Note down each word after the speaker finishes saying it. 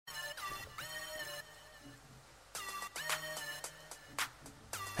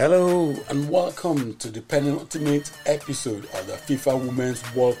Hello and welcome to the penultimate episode of the FIFA Women's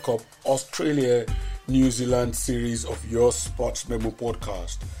World Cup Australia New Zealand series of your Sports Memo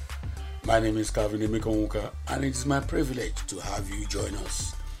podcast. My name is Emeka Onwuka and it is my privilege to have you join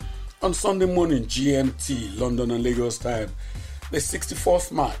us. On Sunday morning GMT, London and Lagos time, the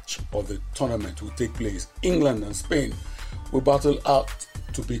 64th match of the tournament will take place. England and Spain will battle out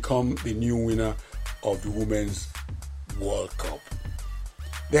to become the new winner of the Women's World Cup.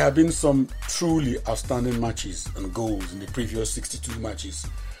 There have been some truly outstanding matches and goals in the previous 62 matches.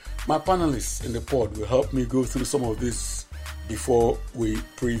 My panelists in the pod will help me go through some of this before we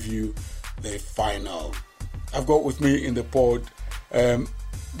preview the final. I've got with me in the pod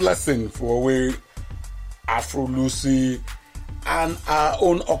Blessing for away, Afro Lucy, and our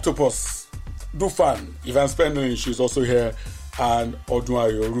own Octopus, Doofan, Ivan Spendling, she's also here, and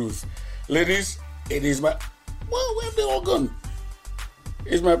Onwuka, Ruth. Ladies, it is my... Well, where have they all gone?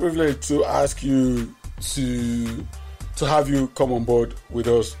 It's my privilege to ask you to have you come on board with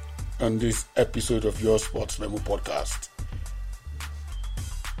us on this episode of your Sports Memo podcast.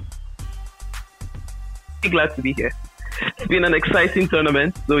 Glad to be here. It's been an exciting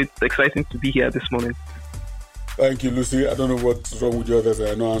tournament, so it's exciting to be here this morning. Thank you, Lucy. I don't know what's wrong with the others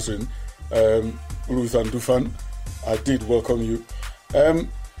that are not answering. Ruth and Doofan, I did welcome you.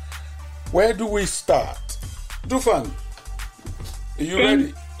 Where do we start? Doofan, are you ready?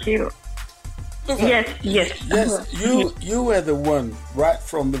 Thank you. Doofan, Yes. You were the one right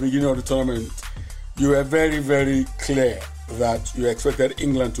from the beginning of the tournament. You were very, very clear that you expected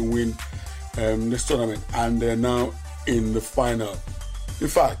England to win this tournament, and they're now in the final. In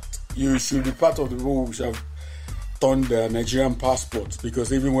fact, you should be part of the people who should have turned their Nigerian passports,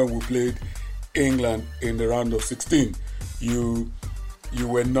 because even when we played England in the round of 16, you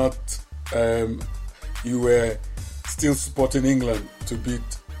were not you were still supporting England to beat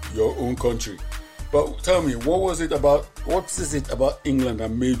your own country. But tell me, what is it about England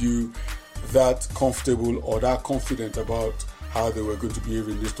that made you that comfortable or that confident about how they were going to behave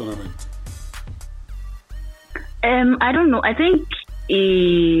in this tournament? I don't know. I think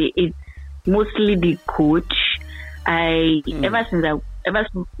it's mostly the coach. Ever since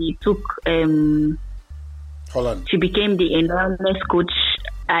he took Holland, she became the Lionesses coach.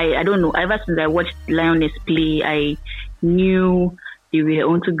 I don't know. Ever since I watched Lionesses play, I knew they were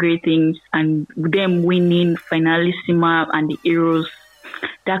onto great things, and them winning Finalissima and the Euros,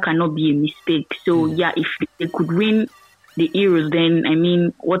 that cannot be a mistake. So if they could win the Euros, then I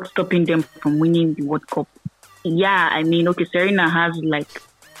mean, what's stopping them from winning the World Cup? Yeah, I mean, okay, Serena has like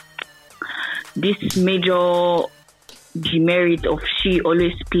this major demerit of she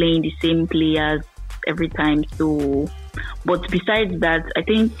always playing the same players every time. So, but besides that, I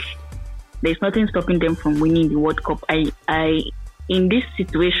think there's nothing stopping them from winning the World Cup. I in this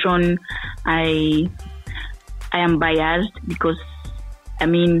situation, I am biased because I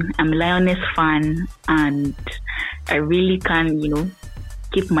mean I'm a Lioness fan, and I really can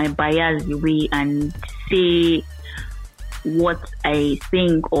keep my bias away and say what I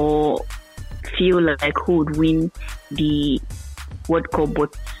think or feel like who would win the World Cup.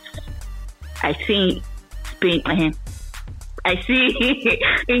 But I see Spain. I see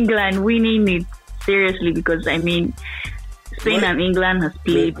England winning it seriously, because I mean Spain and England has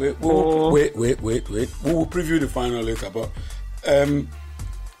played for... Wait. We will preview the final later, but the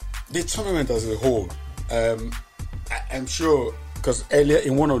tournament as a whole, I'm sure, because earlier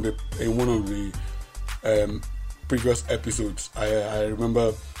in one of the previous episodes, I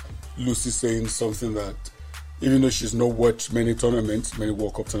remember Lucy saying something that even though she's not watched many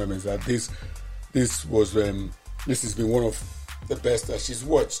World Cup tournaments, that this has been one of the best that she's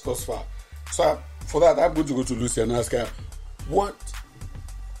watched thus far. So for that, I'm going to go to Lucy and ask her which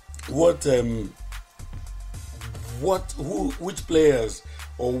players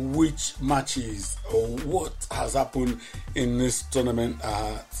or which matches or what has happened in this tournament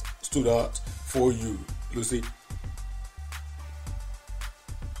stood out for you, Lucy?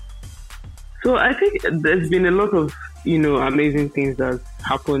 So I think there's been a lot of, amazing things that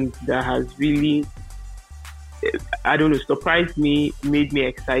happened that has really, surprised me, made me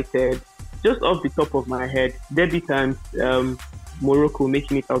excited. Just off the top of my head, debutants, Morocco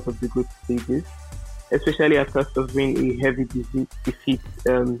making it out of the group stages, especially after suffering a heavy defeat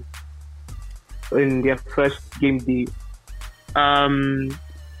in their first game day.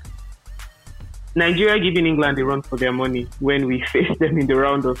 Nigeria giving England a run for their money when we faced them in the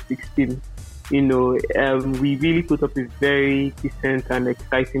round of 16. We really put up a very decent and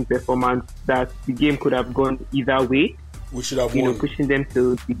exciting performance that the game could have gone either way. We should have won. Pushing them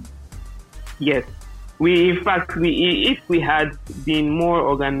to If we had been more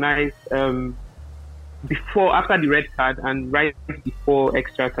organized after the red card and right before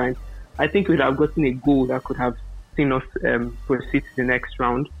extra time, I think we'd have gotten a goal that could have seen us proceed to the next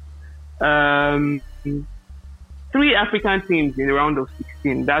round. 3 African teams in the round of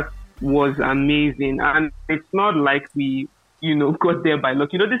 16. That was amazing, and it's not like we, got there by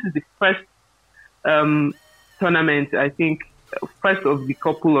luck. This is the first tournament, I think, first of the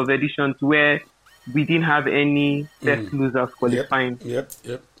couple of editions where we didn't have any best losers qualifying. Yep.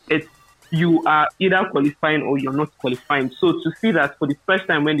 You are either qualifying or you're not qualifying. So to see that for the first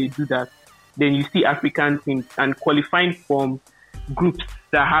time when they do that, then you see African teams and qualifying from groups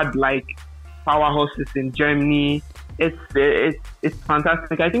that had like powerhouses in Germany. It's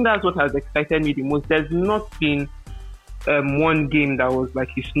fantastic. I think that's what has excited me the most. There's not been one game that was like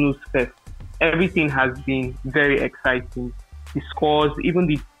a snooze fest. Everything has been very exciting. The scores, even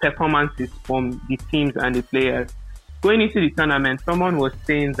the performances from the teams and the players. Going into the tournament, someone was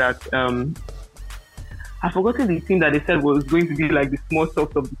saying that I've forgotten the team that they said was going to be like the small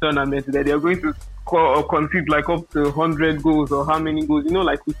stocks of the tournament, that they are going to score or concede like up to 100 goals or how many goals,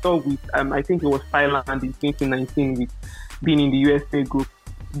 like we saw with I think it was Thailand in 2019 with being in the USA group.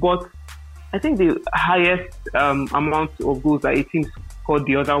 But I think the highest amount of goals that a team scored,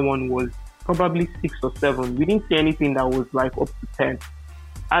 the other one was probably 6 or 7. We didn't see anything that was like up to 10.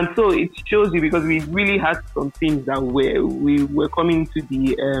 And so it shows you, because we really had some teams that we were coming to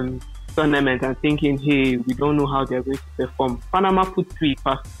the tournament and thinking, hey, we don't know how they're going to perform. Panama put 3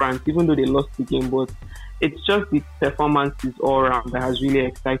 past France, even though they lost the game, but it's just the performances all around that has really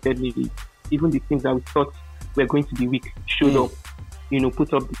excited me. Even the teams that we thought were going to be weak showed up,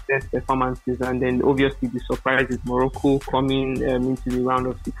 put up the best performances. And then obviously the surprise is Morocco coming into the round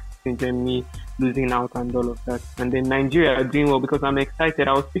of 16, Germany losing out and all of that. And then Nigeria are doing well, because I'm excited.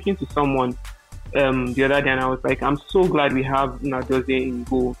 I was speaking to someone the other day and I was like, I'm so glad we have Nadoze in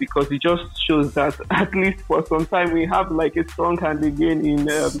goal, because it just shows that at least for some time we have like a strong hand again in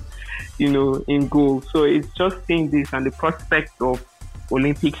goal. So it's just seeing this and the prospect of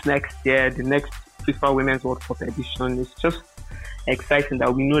Olympics next year, the next FIFA Women's World Cup edition. It's just exciting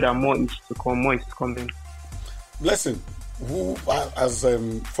that we know that more is to come, more is coming. Blessing, as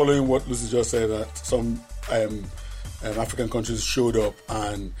following what Lucy just said, that some African countries showed up,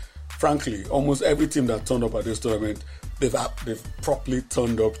 and frankly, almost every team that turned up at this tournament, they've properly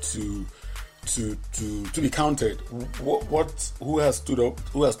turned up to be counted. Who has stood out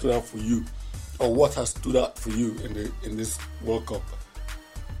for you, or what has stood out for you in this World Cup?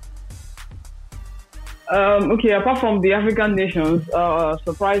 Okay, apart from the African nations,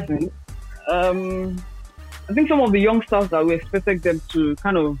 surprising. I think some of the youngsters that we expected them to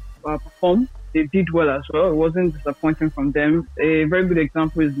kind of perform, they did well as well. It wasn't disappointing from them. A very good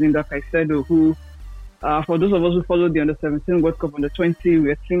example is Linda Caicedo, who, for those of us who followed the Under-17 World Cup, Under-20, we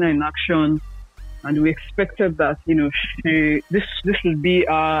had seen her in action, and we expected that, this should be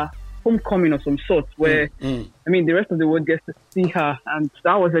a homecoming of some sort, where, the rest of the world gets to see her, and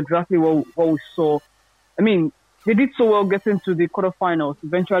that was exactly what we saw. They did so well getting to the quarterfinals,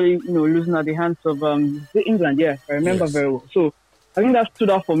 eventually, losing at the hands of England. Yeah, I remember very well. So I think that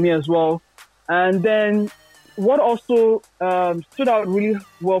stood out for me as well. And then what also stood out really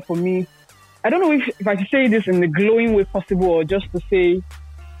well for me, I don't know if I should say this in the glowing way possible, or just to say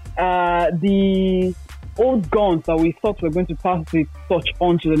the old guns that we thought were going to pass the torch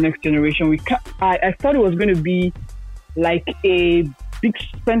on to the next generation. I thought it was going to be like a big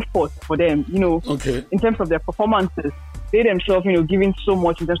spend force for them, in terms of their performances. They themselves, giving so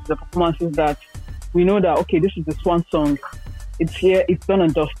much in terms of their performances that we know that, okay, this is the swan song. It's here, it's done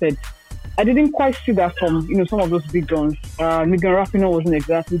and dusted. I didn't quite see that from, some of those big guns. Megan Rapinoe wasn't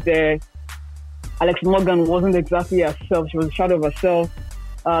exactly there. Alex Morgan wasn't exactly herself. She was a shadow of herself.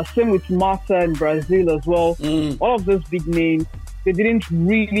 Same with Marta in Brazil as well. All of those big names, they didn't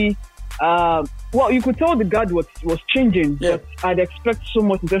really... you could tell the guard was changing, but I'd expect so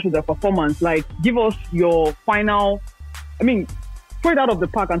much in terms of their performance. Like, give us your final... throw it out of the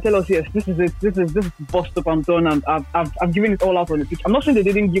park and tell us, yes, this is it. This is bust up. I'm done. And I've given it all out on the pitch. I'm not saying they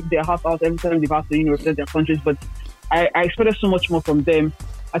didn't give their heart out every time they've had to represent their countries, but I expected so much more from them.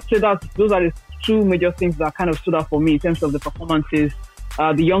 I'd say that those are the 2 major things that kind of stood out for me in terms of the performances.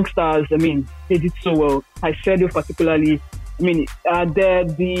 The youngsters, they did so well. Caicedo particularly.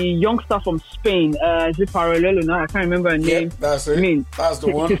 The youngster from Spain, is it Paralelo now? I can't remember her name. Yeah, that's it. That's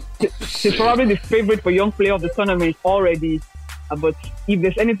the one. She's probably the favorite for young player of the tournament already. But if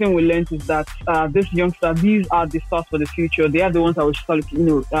there's anything we learned is that this youngster, these are the stars for the future. They are the ones that we start,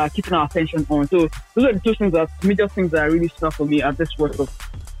 keeping our attention on. So those are the 2 things major things that really stood out for me at this World Cup.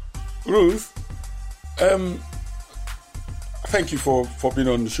 Ruth, Thank you for being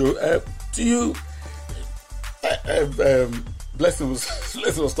on the show. Do you? Blessing was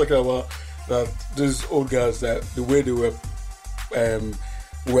talking about that these old guys, that the way they were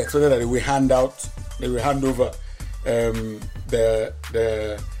expected that they will hand over their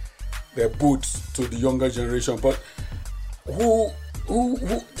boots to the younger generation. But who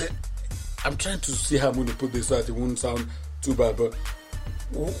I'm trying to see how I'm going to put this so that it won't sound too bad. But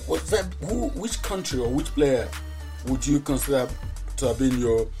which country or which player would you consider to have been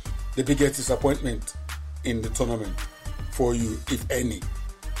the biggest disappointment in the tournament for you, if any?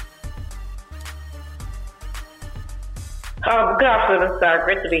 Good afternoon, sir.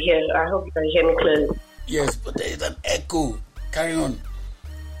 Great to be here. I hope you can hear me clearly. Yes, but there is an echo. Carry on.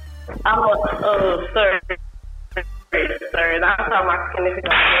 Sorry. That's how I'm asking if you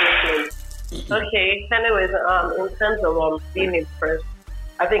can hear me clearly. Okay. Anyways, in terms of being impressed,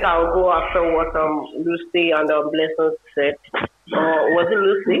 I think I'll go after what Lucy and Blessing said. Was it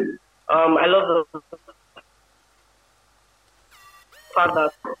Lucy? I love the fact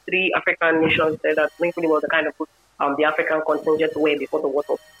that 3 African nations said that maybe was the kind of the African contingent way before the World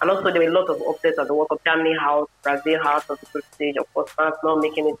Cup. And also there were a lot of upsets at the World Cup. Germany house, Brazil house at the group stage, of course France not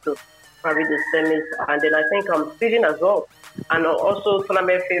making it to probably the semis. And then I think Sweden as well. And also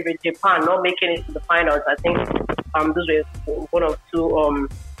tournament favorite Japan not making it to the finals. I think those were one of 2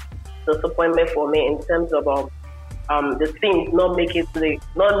 disappointment for me in terms of the teams not making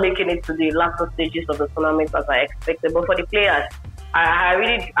it to the latter stages of the tournament as I expected. But for the players, I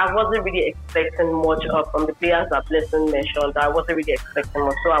wasn't really expecting much from the players that Blessing mentioned. I wasn't really expecting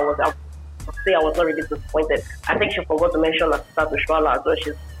much, so I would say I was not really disappointed. I think she forgot to mention Asita Tushwala as well.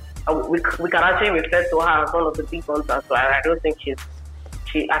 We can actually refer to her as one of the big ones as well. I don't think she's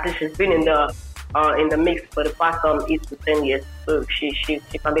been in the mix for the past 8 to 10 years, so she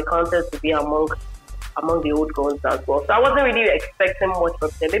can be counted to be among the old guns as well. So I wasn't really expecting much from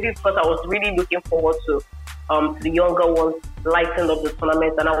them. Maybe because I was really looking forward to the younger ones lighting up the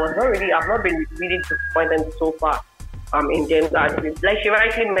tournament, and I've not been really disappointed so far in them. Like she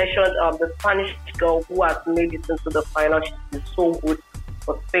rightly mentioned, the Spanish girl who has made it into the final, she's so good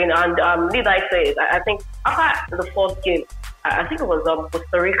for Spain. And need I say it, I think after the first game, I think it was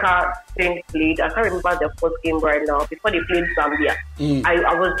Costa Rica Spain played. I can't remember their first game right now. Before they played Zambia,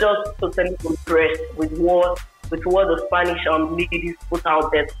 I was just totally impressed with what the Spanish ladies put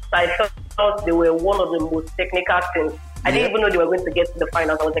out there. So I felt they were one of the most technical teams. I didn't even know they were going to get to the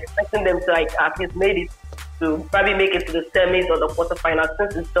finals. I was expecting them to at least probably make it to the semis or the quarterfinals,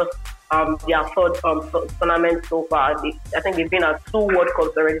 since it's just their third tournament so far. I think they've been at 2 World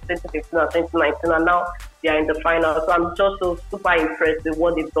Cups already, 2015 and 2019, and now they are in the final. So I'm just so super impressed with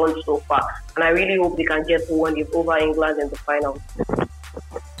what they've done so far, and I really hope they can get one over England in the final.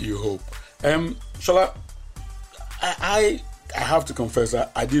 You hope. Sola, I have to confess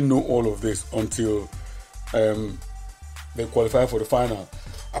that I didn't know all of this until they qualified for the final.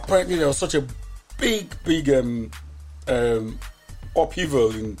 Apparently there was such a big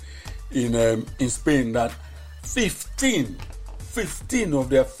upheaval in Spain that 15 of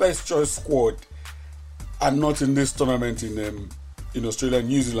their first choice squad are not in this tournament in Australia and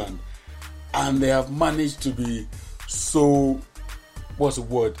New Zealand, and they have managed to be so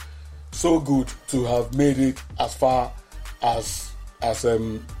good to have made it as far as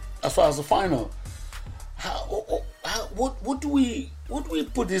the final. What do we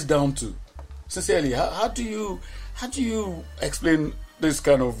put this down to? Sincerely, how do you explain this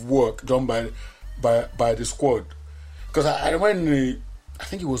kind of work done by the squad? Because I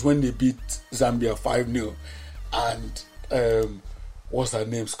think it was when they beat Zambia 5-0, and what's her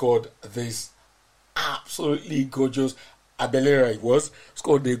name, scored this absolutely gorgeous, Abelera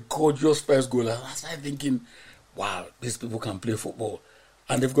scored a gorgeous first goal, and I started thinking, wow, these people can play football,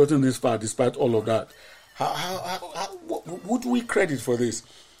 and they've gotten this far despite all of that. What do we credit for this?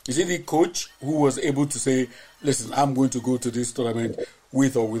 Is it the coach who was able to say, listen, I'm going to go to this tournament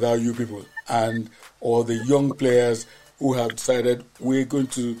with or without you people, or the young players who have decided we're going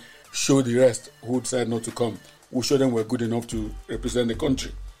to show the rest who decide not to come, we'll show them we're good enough to represent the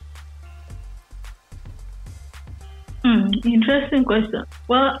country? Interesting question.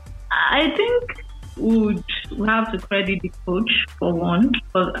 Well, I think we have to credit the coach for one,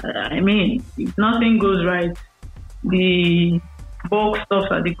 because if nothing goes right, the bulk stops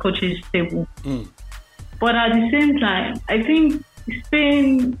at the coach's table. But at the same time, I think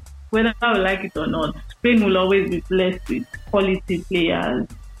Spain, whether I would like it or not, Spain will always be blessed with quality players,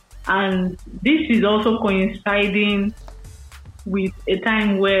 and this is also coinciding with a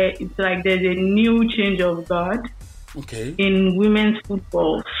time where it's like there's a new change of guard in women's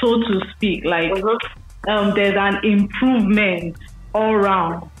football, so to speak. Like there's an improvement all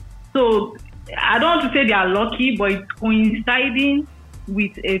round. So I don't want to say they are lucky, but it's coinciding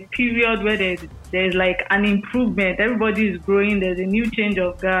with a period where there's like an improvement. Everybody is growing. There's a new change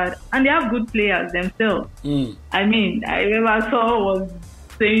of guard, and they have good players themselves. I mean, I remember Sola was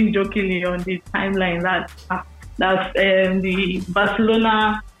saying jokingly on the timeline that the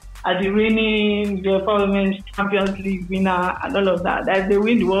Barcelona are the reigning UEFA Women's Champions League winner and all of that. That if they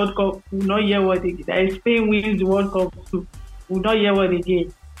win the World Cup, we'll not hear what they get. That if Spain wins the World Cup too, we'll not hear what they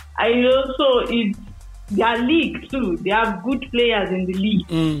get. I also it's their league too. They have good players in the league,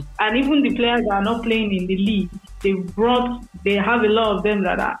 and even the players that are not playing in the league, they have a lot of them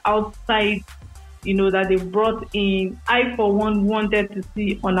that are outside. That they brought in. I for one wanted to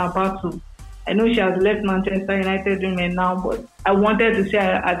see on a battle. I know she has left Manchester United women now, but I wanted to see her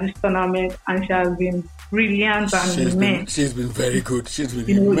at this tournament, and she has been brilliant and immense. She's been very good. She's been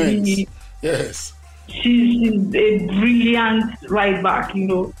immense. Yes. She's a brilliant right back,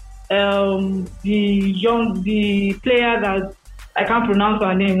 the player that I can't pronounce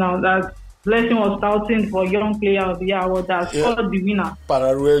her name now, that Blessing was touting for young player of the year award that scored the winner.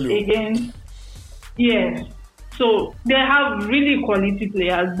 Again. Yes. So they have really quality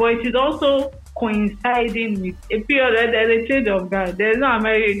players, but it is also coinciding with a period where there's a change of guard. There's no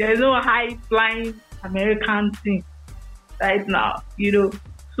high flying American team right now,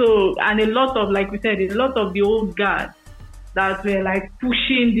 So, and a lot of, like we said, a lot of the old guard that were like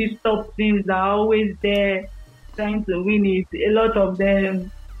pushing these top teams that are always there trying to win it. A lot of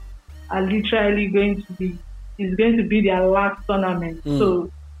them are literally going to be their last tournament.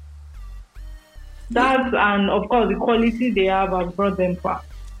 So that, and of course the quality they have brought them far.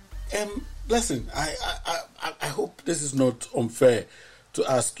 Blessing, I hope this is not unfair to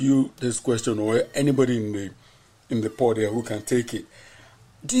ask you this question, or anybody in the pod here who can take it.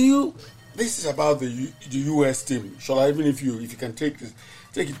 This is about the US team. Shall I, even if you can take it?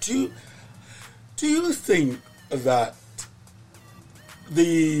 Do you think that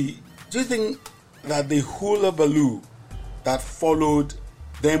the hula baloo that followed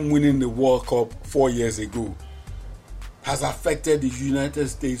them winning the World Cup 4 years ago has affected the United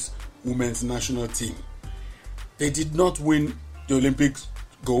States women's national team? They did not win the Olympics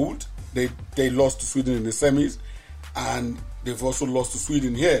gold. They lost to Sweden in the semis, and they've also lost to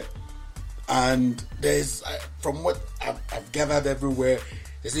Sweden here. And there's, from what I've gathered everywhere,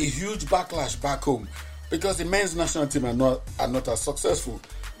 there's a huge backlash back home because the men's national team are not as successful.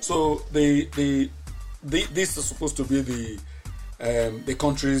 So this is supposed to be the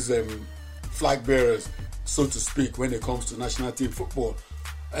country's flag bearers, so to speak, when it comes to national team football.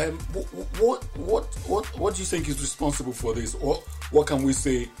 What do you think is responsible for this? What can we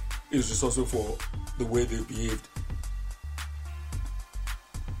say is responsible for the way they behaved?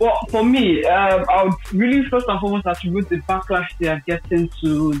 Well, for me, I would really first and foremost attribute the backlash they are getting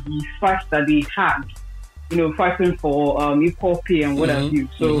to the fact that they had, fighting for equal pay and what have you.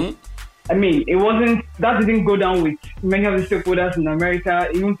 So, I mean, that didn't go down with many of the stakeholders in America,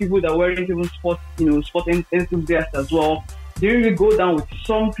 even people that weren't even sport enthusiasts as well. They didn't really go down with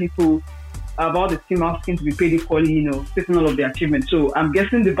some people about the team asking to be paid equally, stating all of their achievements. So I'm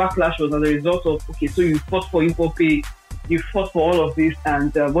guessing the backlash was as a result of, okay, so you fought for equal pay, you fought for all of this,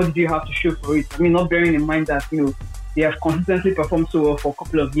 and what did you have to show for it? I mean, not bearing in mind that, they have consistently performed so well for a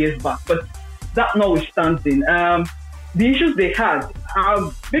couple of years back. But that notwithstanding, the issues they had,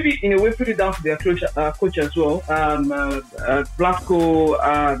 maybe in a way put it down to their coach as well. Blasco,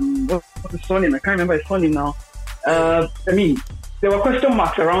 what's his surname? I can't remember his surname now. I mean, there were question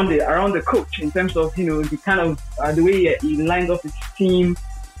marks around the coach in terms of, the kind of the way he lined up his team,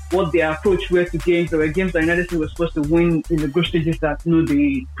 what their approach were to games. There were games that United States was supposed to win in the group stages that,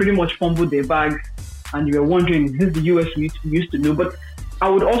 they pretty much fumbled their bags, and you were wondering, is this the US we used to know? But I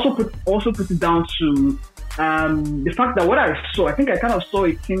would also put it down to the fact that what I saw, I think I kind of saw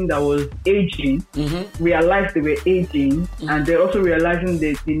a team that was aging, realized they were aging, and they're also realizing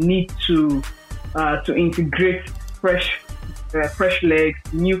that they need to integrate fresh legs,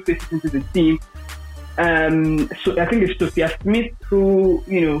 new faces into the team. So I think it's Sophia Smith who,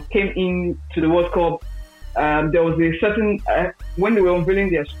 came into the World Cup. There was a certain, when they were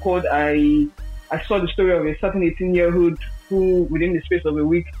unveiling their squad, I saw the story of a certain 18-year-old who, within the space of a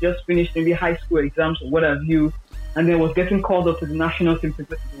week, just finished maybe high school exams or what have you, and then was getting called up to the national team to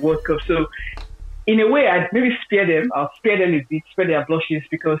go to the World Cup. So, in a way, I'd maybe spare them a bit, spare their blushes,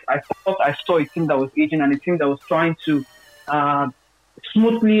 because I thought I saw a team that was aging and a team that was trying to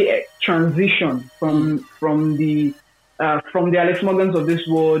smoothly transition from the from the Alex Morgans of this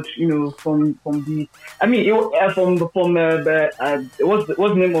world, from the, what's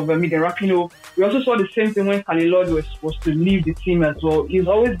the name of Megan Rapinoe? We also saw the same thing when Kalilord was to leave the team as well. He's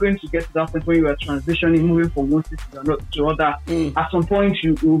always going to get to that point where you are transitioning, moving from one system to other. At some point,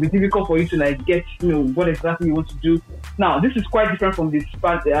 it will be difficult for you to get, what exactly you want to do. Now, this is quite different from the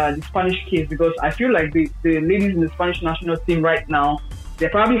Spanish case, because I feel like the ladies in the Spanish national team right now, they're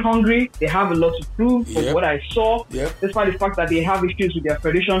probably hungry. They have a lot to prove from what I saw. Despite the fact that they have issues with their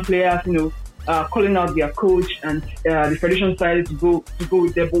federation players, calling out their coach, and the federation decided to go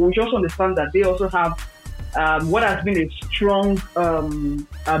with them. But we should also understand that they also have what has been a strong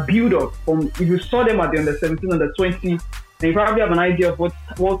build-up from. If you saw them at the under 17, under 20, then you probably have an idea of what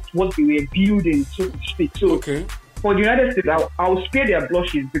they were building, so to speak. So for the United States, I'll spare their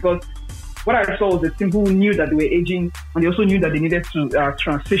blushes, because what I saw was a team who knew that they were aging, and they also knew that they needed to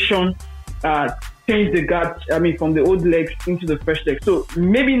transition, change the guard, from the old legs into the fresh legs. So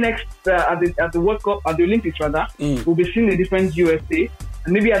maybe next at the World Cup, at the Olympics rather, we'll be seeing a different USA,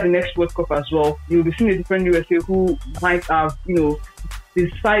 and maybe at the next World Cup as well, you'll be seeing a different USA who might have,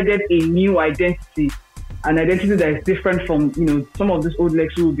 decided a new identity. An identity that is different from, some of these old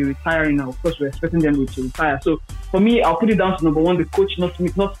legs who will be retiring now. Of course, we're expecting them to retire. So for me, I'll put it down to number one, the coach not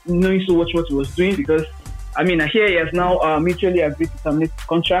knowing so much what he was doing, because, I hear he has now mutually agreed to terminate his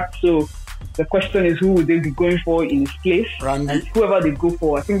contract. So the question is, who would they be going for in his place? Randy. And whoever they go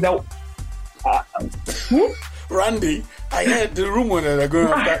for, I think that... who? Randy. I heard the rumor that they're going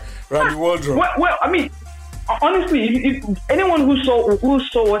after Randy Waldron. Well, honestly, if anyone who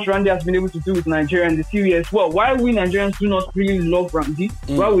saw what Randy has been able to do with Nigeria in the few years, well, why we Nigerians do not really love Randy,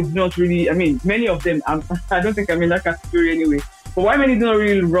 why we do not really, many of them, I don't think I'm in that category anyway, but why many do not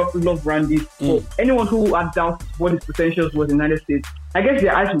really love Randy? For anyone who had doubts what his potentials was in the United States, I guess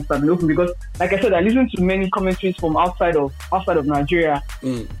their eyes must have been open, because, like I said, I listened to many commentaries from outside of Nigeria,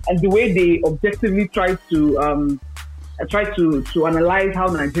 and the way they objectively tried to analyze how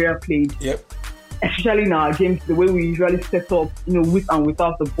Nigeria played. Especially in our games, the way we usually set up, with and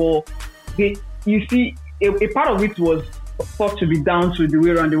without the ball. You see, a part of it was thought to be down to the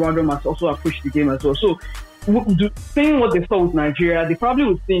way Randy Waldron has also approached the game as well. So, saying what they saw with Nigeria, they probably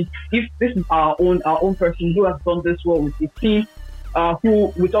would think, if this is our own person who has done this well with the team,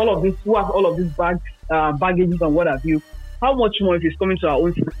 who has all of these baggages and what have you, how much more if it's coming to our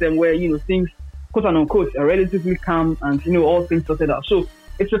own system where, things, quote and unquote, are relatively calm and, all things sorted out. So,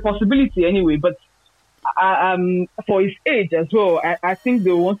 it's a possibility anyway, but for his age as well, I think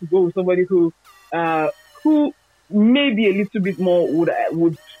they want to go with somebody who maybe a little bit more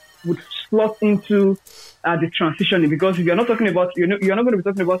would slot into the transitioning, because if you're not talking about, you're not going to be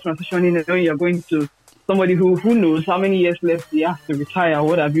talking about transitioning, and then you're going to somebody who knows how many years left he has to retire or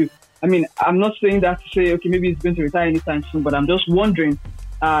what have you. I'm not saying that to say, okay, maybe he's going to retire anytime soon, but I'm just wondering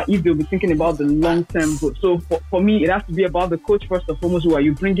if they'll be thinking about the long-term goal. So for me, it has to be about the coach first and foremost. Who are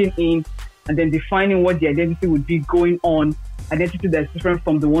you bringing in, and then defining what the identity would be going on, identity that's different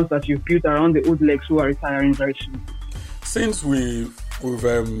from the ones that you've built around the old legs who are retiring very soon. Since we've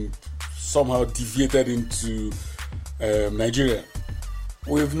somehow deviated into Nigeria,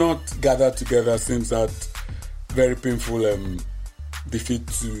 we've not gathered together since that very painful defeat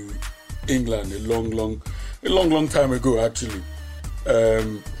to England a long time ago, actually.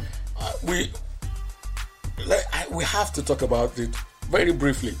 We have to talk about it very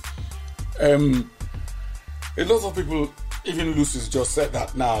briefly. A lot of people, even Lucy's just said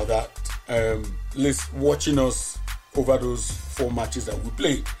that now, that watching us over those 4 matches that we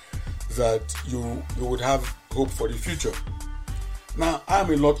played, that you would have hope for the future. Now,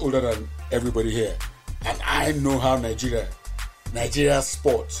 I'm a lot older than everybody here, and I know how Nigeria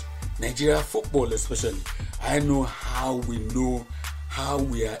sports, Nigeria football especially, I know how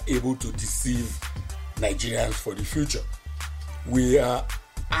we are able to deceive Nigerians for the future. We are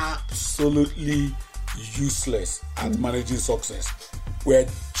absolutely useless at managing success. We're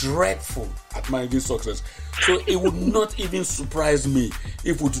dreadful at managing success. So it would not even surprise me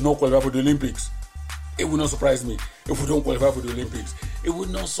if we do not qualify for the Olympics. It would not surprise me if we don't qualify for the Olympics. It would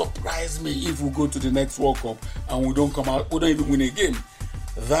not surprise me if we go to the next World Cup and we don't come out, we don't even win a game.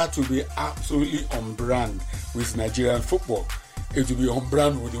 That would be absolutely on brand with Nigerian football. It will be on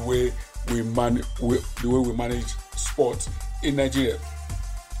brand with the way we manage sports in Nigeria.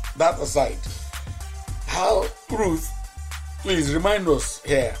 That aside, Ruth, please remind us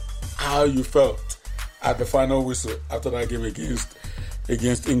here how you felt at the final whistle after that game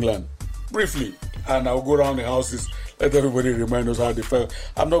against England, briefly, and I'll go around the houses. Let everybody remind us how they felt.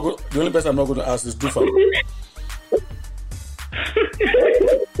 The only person I'm not going to ask is Doofan.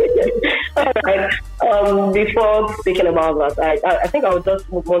 Right. Before speaking about that, I think I would just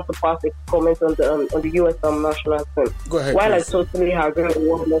want to pass a comment on the US national team. Go ahead. While please. I totally agree with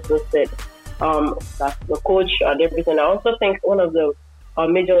what Blessing said, that the coach and everything, I also think one of the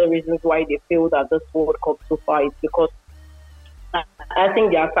major reasons why they failed at this World Cup so far is because I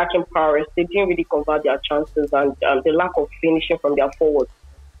think their attacking prowess, they didn't really convert their chances, and the lack of finishing from their forwards.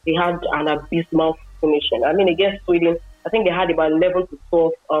 They had an abysmal finishing. I mean, against Sweden, I think they had about 11 to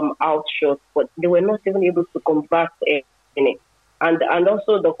 12 out shots, but they were not even able to convert any. And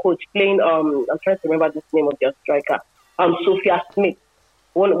also the coach playing, I'm trying to remember the name of their striker, Sophia Smith,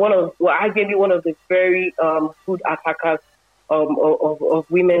 arguably one of the very good attackers of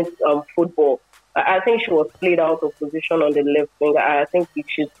women's football. I think she was played out of position on the left wing. I think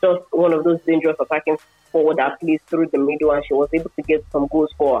she's just one of those dangerous attacking forward that plays through the middle, and she was able to get some goals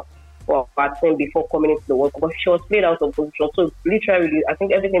for her team before coming into the World Cup. But she was played out of position. So literally, I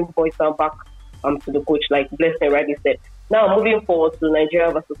think everything boils down back to the coach, like Blessing rightly said. Now, moving forward to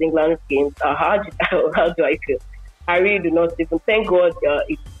Nigeria versus England games, how do I feel? I really do not even. Thank God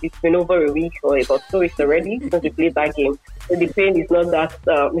it's been over a week or about 2 weeks already since we played that game. So the pain is not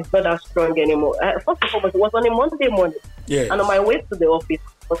that strong anymore. First of all, it was on a Monday morning, and on my way to the office,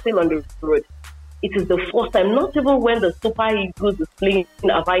 I was still on the road. It is the first time, not even when the Super Eagles is playing,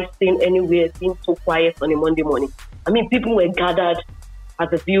 have I seen anywhere being so quiet on a Monday morning. I mean, people were gathered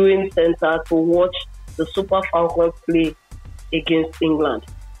at the viewing center to watch the Super Falcons play against England.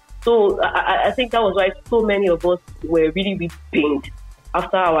 So I think that was why so many of us were really, really pained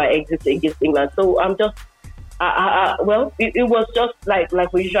after our exit against England. So I'm just, it was just like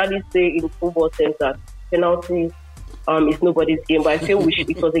we usually say in football terms that penalties is nobody's game. But I feel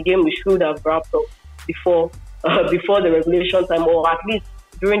it was a game we should have wrapped up before the regulation time, or at least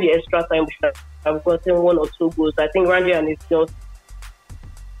during the extra time we should have gotten 1 or 2 goals. I think Randy and his girls,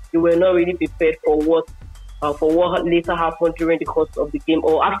 they were not really prepared for what later happened during the course of the game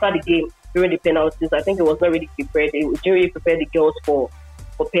or after the game during the penalties. I think it was not really prepared. They didn't really prepare the girls for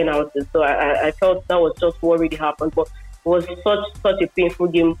penalties. So I felt that was just what really happened. But it was such a painful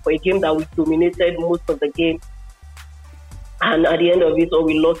game, for a game that we dominated most of the game. And at the end of it,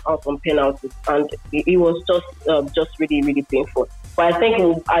 we lost out on penalties. And it was just really, really painful. But I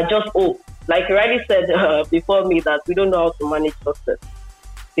think I just hope, like you already said before me, that we don't know how to manage success.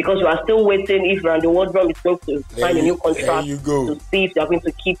 Because we are still waiting if Randy Wardrum is going to sign a new contract to see if they are going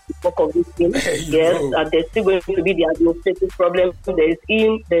to keep the work of this team. And there's still going to be the administrative problem.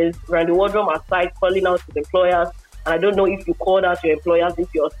 There's Randy Wardrum aside calling out his employers. And I don't know if you called out your employers if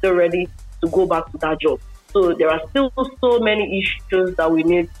you're still ready to go back to that job. So there are still so many issues that we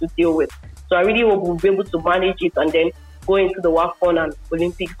need to deal with. So I really hope we'll be able to manage it and then go into the WAFCON and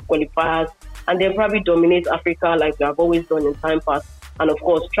Olympics qualifiers and then probably dominate Africa like we have always done in time past. And of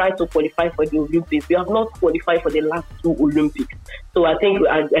course, try to qualify for the Olympics. We have not qualified for the last 2 Olympics, so I think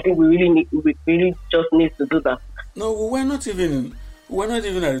we really just need to do that. No, we're not even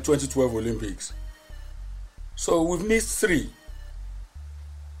at the 2012 Olympics, so we've missed 3.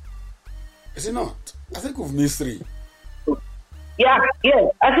 Is it not? I think we've missed 3. Yeah,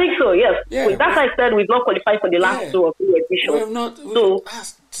 I think so. Yes, that's why I said we've not qualified for the last 2 or 3 editions. We have not.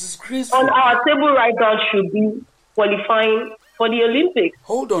 That's disgraceful. On our table right now should be qualifying for the Olympics.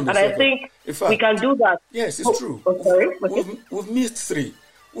 Hold on, and I think we can do that. Yes, it's true. Oh, sorry. Okay. We've missed 3.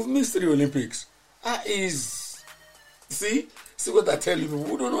 We've missed 3 Olympics. That is, see what I tell you.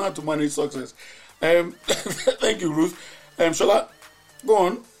 We don't know how to manage success. Thank you, Ruth. Sola, go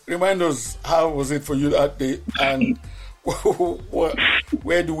on. Remind us, how was it for you that day, and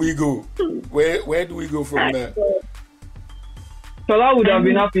where do we go? Where do we go from there? Sola would have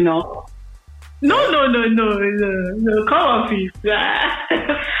been happy now. No. Come on, please.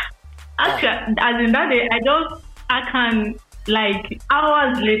 Actually, as in that day, I can, like,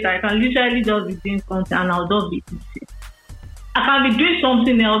 hours later, I can literally just be doing something and I'll just be eating. I can be doing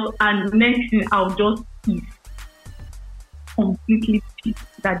something else and next thing I'll just eat. Completely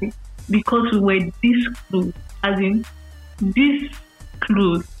pissed that day. Because we were this close. As in, this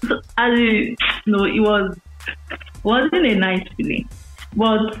close. As in, no, it wasn't a nice feeling.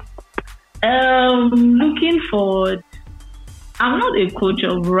 But looking forward, I'm not a coach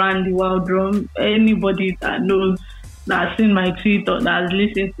of Randy Wardrum. Anybody that knows, that's seen my tweet or that's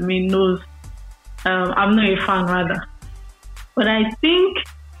listened to me knows I'm not a fan rather. But I think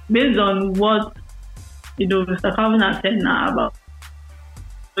based on what Mr. Calvin has said now about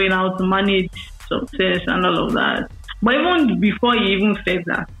knowing how to manage success and all of that. But even before he even said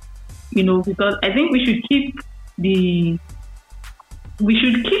that, because I think we should keep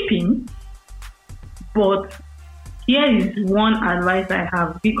him. But here is one advice I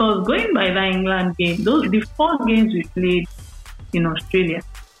have, because going by the England game, the 4 games we played in Australia,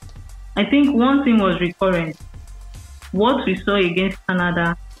 I think one thing was recurrent. What we saw against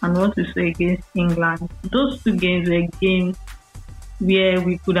Canada and what we saw against England, those 2 games were games where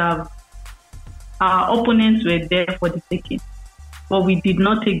we could have, our opponents were there for the taking, but we did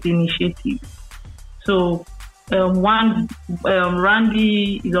not take the initiative. So Randy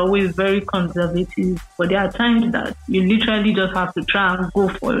is always very conservative, but there are times that you literally just have to try and go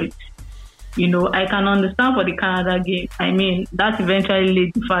for it. You know, I can understand for the Canada game. I mean, that eventually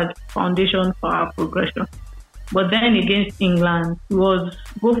laid the foundation for our progression. But then against England, it was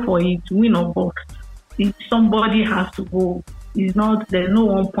go for it, win or bust. Somebody has to go. There's no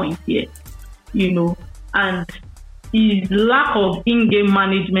one point here, you know. And his lack of in-game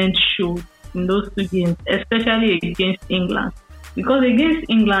management showed in those 2 games, especially against England. Because against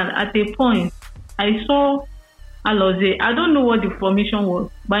England, at a point, I saw Alozie. I don't know what the formation was,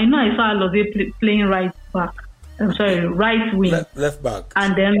 but I know I saw Alozie playing right wing. Left back.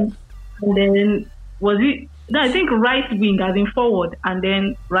 And then was it? I think right wing as in forward, and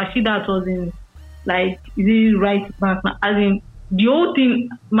then Rashidat was in right back. As in the whole thing,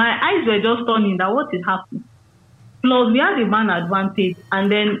 my eyes were just turning that what is happening. Plus, we had a man advantage,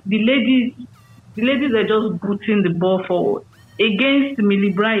 and then the ladies are just booting the ball forward against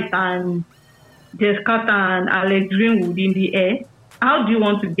Millie Bright and Jessica and Alex Greenwood in the air. How do you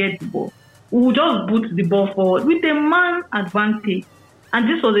want to get the ball? We will just boot the ball forward with a man advantage. And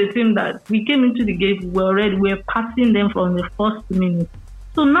this was a team that we came into the game, we were passing them from the first minute.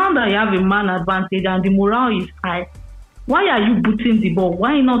 So now that you have a man advantage and the morale is high, why are you booting the ball?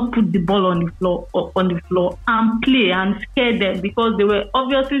 Why not put the ball on the floor and play and scare them? Because they were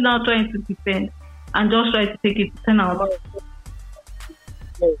obviously now trying to defend and just try to take it to 10 out.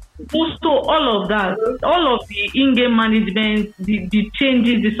 Also, all of that, all of the in-game management, the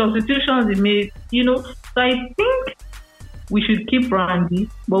changes, the substitutions they made, you know. So I think we should keep Randy,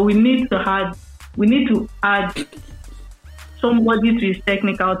 but we need to add somebody to his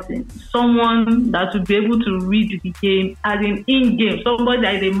technical team, someone that will be able to read the game as in-game, somebody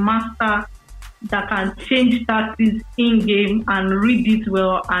that is a master that can change tactics in-game and read it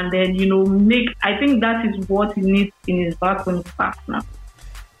well, and then, you know, I think that is what he needs in his back on his back now.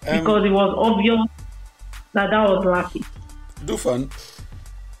 Because it was obvious that was lacking. Doofan,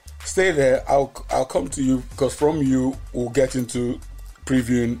 stay there. I'll come to you, because from you we'll get into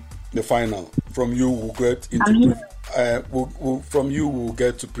previewing the final. From you we'll get into we'll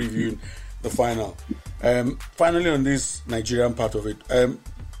get to previewing the final. Finally, on this Nigerian part of it,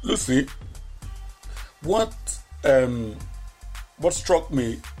 Lucy, what struck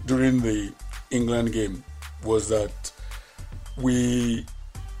me during the England game was that we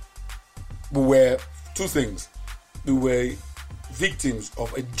were 2 things. We were victims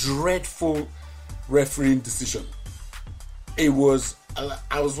of a dreadful refereeing decision. I was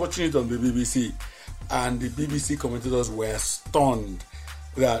watching it on the BBC, and the BBC commentators were stunned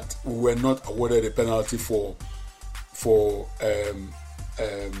that we were not awarded a penalty for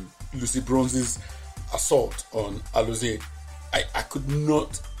Lucy Bronze's assault on Alozie. I could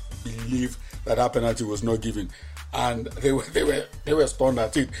not believe that penalty was not given, and they were stunned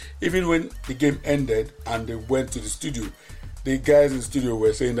at it. Even when the game ended and they went to the studio, the guys in the studio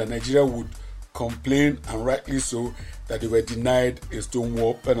were saying that Nigeria would complain, and rightly so, that they were denied a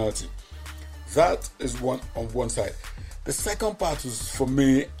Stonewall penalty. That is one on one side. The second part was, for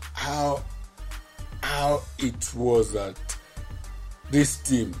me, how it was that this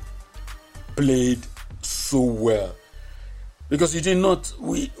team played so well, because you did not.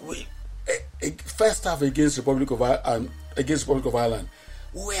 First half against Republic of Ireland,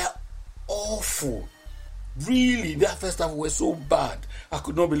 we were awful. Really, that first half was so bad. I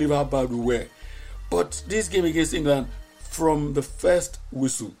could not believe how bad we were. But this game against England, from the first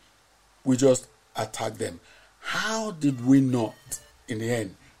whistle, we just attacked them. How did we not, in the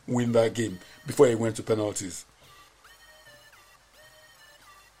end, win that game before it went to penalties?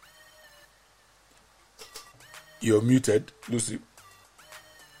 You're muted, Lucy.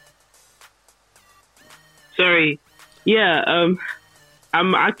 Sorry. Yeah,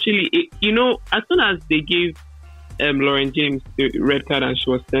 I'm actually, as soon as they gave Lauren James the red card and she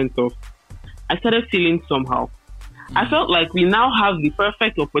was sent off, I started feeling somehow. I felt like we now have the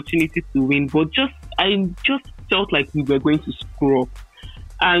perfect opportunity to win, but I just felt like we were going to screw up.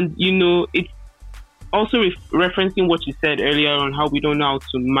 And, it's also referencing what you said earlier on how we don't know how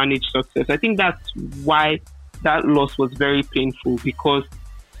to manage success. I think that's why that loss was very painful, because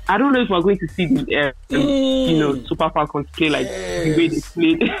I don't know if we're going to see the Super Falcons play like the way they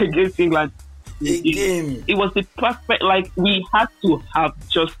played against England. again. It was the perfect, like, we had to have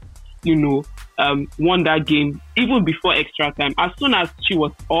just, won that game even before extra time. As soon as she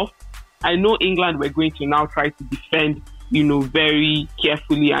was off, I know England were going to now try to defend, very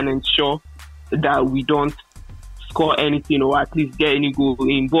carefully and ensure that we don't score anything or at least get any goal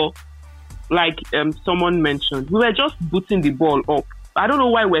in. But like someone mentioned, we were just booting the ball up. I don't know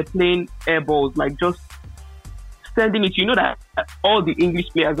why we're playing air balls, like just sending it. You know that all the English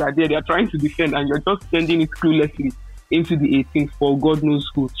players are there, they're trying to defend, and you're just sending it cluelessly into the 18th for God knows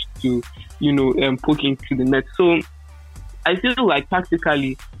who to, poke into the net. So I feel like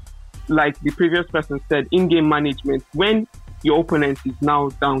tactically, like the previous person said, in-game management, when your opponent is now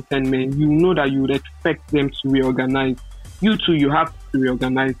down 10 men, you know that you would expect them to reorganize. You too, you have to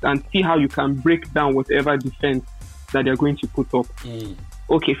reorganize and see how you can break down whatever defense that they're going to put up.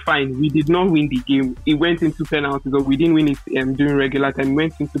 Okay, fine. We did not win the game. It went into penalties, or we didn't win it during regular time. It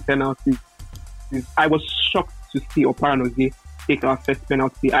went into penalties. I was shocked to see Oparanozie take our first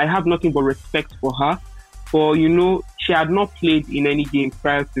penalty. I have nothing but respect for her. For, she had not played in any game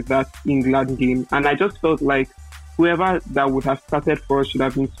prior to that England game. And I just felt like whoever that would have started for us should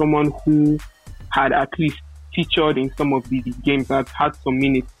have been someone who had at least featured in some of the games, that had some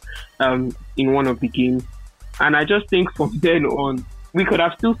minutes in one of the games. And I just think from then on, we could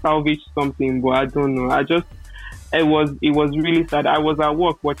have still salvaged something, but I don't know. It was really sad. I was at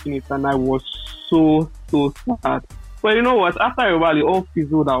work watching it and I was so sad. But you know what? After a while, it all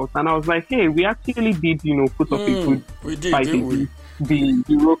fizzled out, and I was like, "Hey, we actually did, put up a good fight against the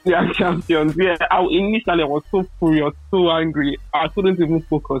European champions." Yeah, initially I was so furious, so angry, I couldn't even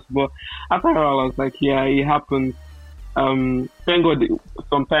focus. But after a while, I was like, "Yeah, it happened." Thank God,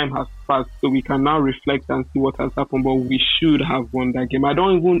 some time has passed, so we can now reflect and see what has happened. But we should have won that game. I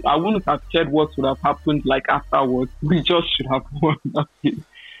wouldn't have cared what would have happened like afterwards. We just should have won that game.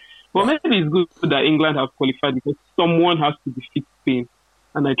 But maybe it's good that England have qualified, because someone has to defeat Spain,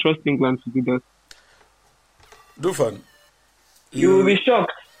 and I trust England to do that. Doofan, you will be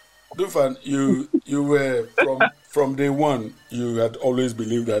shocked. Doofan, you were from day one. You had always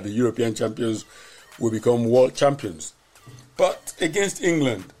believed that the European champions will become world champions, but against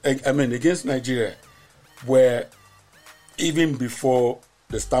England, against Nigeria, where even before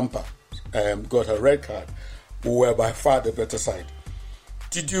the Stamper got a red card, we were by far the better side.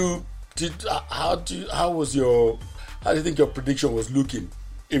 How do you think your prediction was looking,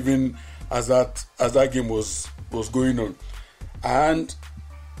 even as that game was going on, and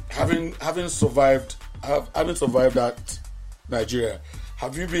having survived that Nigeria,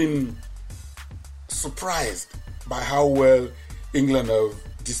 have you been surprised by how well England have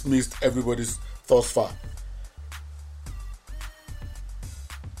dismissed everybody's thus far?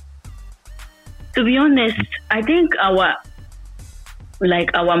 To be honest, I think our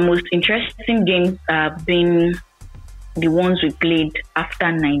most interesting games have been the ones we played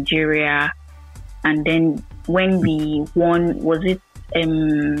after Nigeria, and then when we won, was it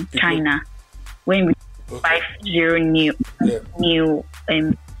China, when we 5-0 new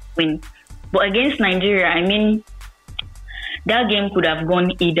win. But against Nigeria, that game could have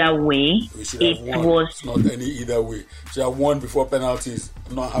gone either way. We should have won. It's not any either way. Should have won before penalties.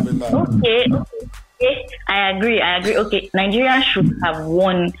 I'm not having that. Okay, I agree. Okay, Nigeria should have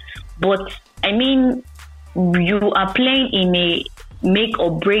won, but you are playing in a make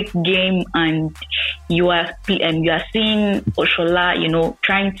or break game, and you are seeing Oshola,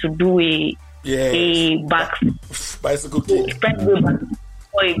 trying to do a bicycle kick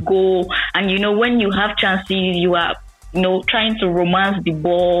for a goal, and when you have chances, you are trying to romance the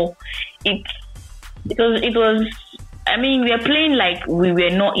ball. It was. We are playing like we were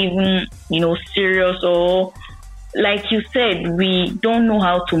not even, serious, or like you said, we don't know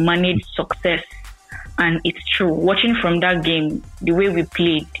how to manage success. And it's true. Watching from that game, the way we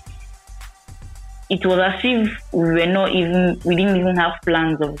played, it was as if we didn't even have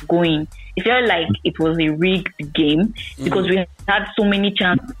plans of going. It felt like it was a rigged game because we had so many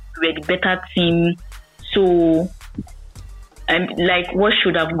chances. We were the better team. So, what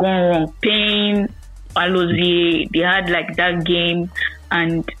should have gone wrong? Pain, Alozie, they had that game,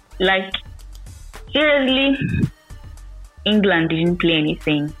 and seriously, England didn't play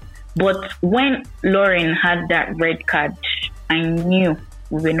anything. But when Lauren had that red card, I knew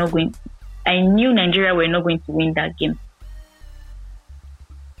Nigeria were not going to win that game.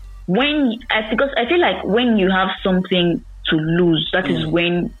 Because I feel like when you have something to lose, that is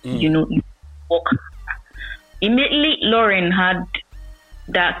when you work. Immediately Lauren had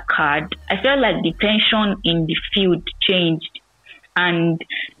that card, I felt like the tension in the field changed, and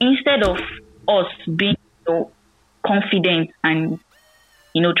instead of us being confident and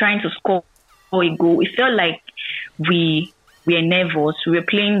trying to score we go, it felt like we were nervous. We were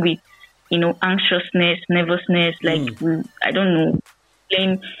playing with, anxiousness, nervousness, like, I don't know,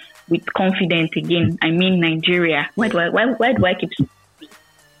 playing with confidence again. I mean, Nigeria. Why do I keep saying we?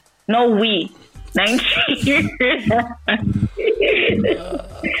 No, we. Nigeria.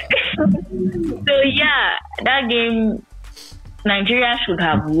 So, yeah, that game, Nigeria should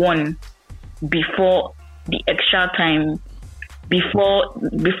have won before the extra time, before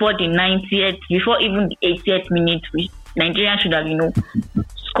the 90th, before even the 80th minute. Nigeria should have,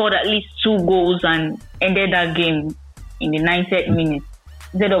 scored at least 2 goals and ended that game in the 90th minute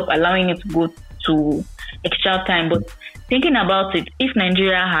instead of allowing it to go to extra time. But thinking about it, if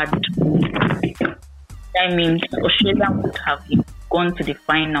Nigeria had, that means Australia would have gone to the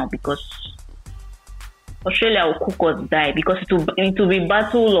final, because Australia will cook or die, because it will be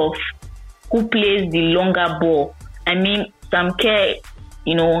battle of who plays the longer ball. I mean, Sam Kerr,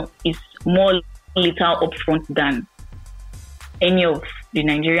 is more lethal up front than any of the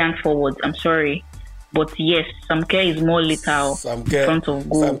Nigerian forwards. I'm sorry. But yes, Sam Kerr is more lethal in front of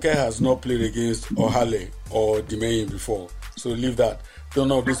goal. Sam Kerr has not played against Ohale or Dimeyin before. So leave that. Don't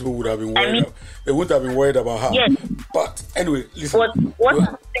know if these people would have been worried. They wouldn't have been worried about her. Yes. But anyway, listen.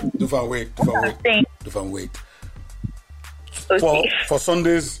 Doofan, wait. Okay. For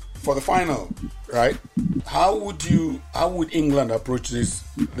Sundays, for the final, right? How would England approach this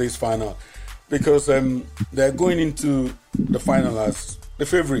final? Because they're going into the final as the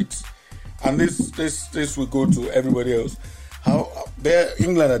favourites, and this will go to everybody else.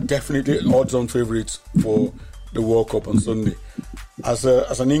 England are definitely odds-on favourites for the World Cup on Sunday. As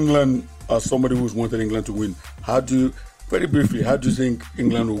somebody who's wanted England to win, very briefly, how do you think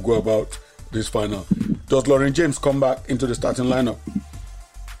England will go about this final? Does Lauren James come back into the starting lineup?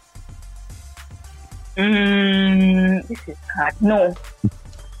 This is hard. No,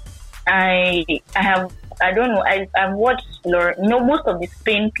 I don't know. I've watched Lauren. Most of the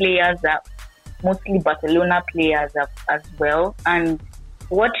Spain players are mostly Barcelona players as well, and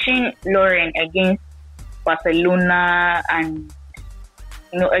watching Lauren against Barcelona and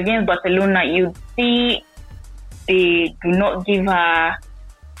against Barcelona, you see they do not give her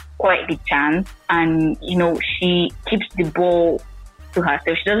quite the chance, and she keeps the ball to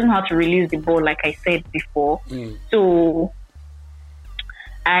herself. She doesn't know how to release the ball, like I said before. So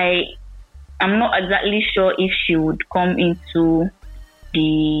I'm not exactly sure if she would come into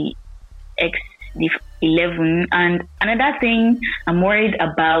the 11. And another thing I'm worried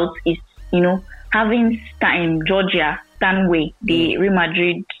about is having Georgia Stanway, the Real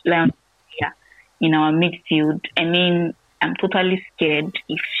Madrid Lionesses, in our midfield. I mean, I'm totally scared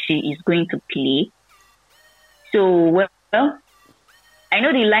if she is going to play. So, well, I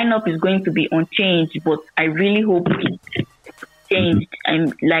know the lineup is going to be unchanged, but I really hope it's changed.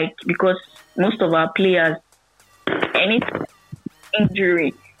 Because most of our players, any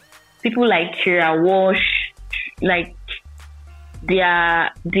injury, people like Kira Walsh, like they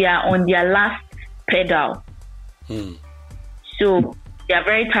are on their last pedal. So they are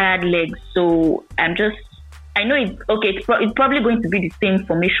very tired legs. So I know it's probably going to be the same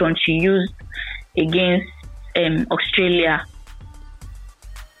formation she used against Australia.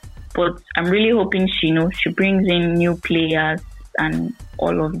 But I'm really hoping she brings in new players and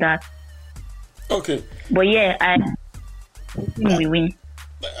all of that. Okay. But yeah, I think we win.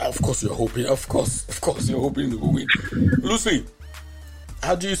 Of course you're hoping. Of course you're hoping we win. Lucy,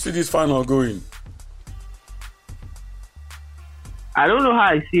 how do you see this final going? I don't know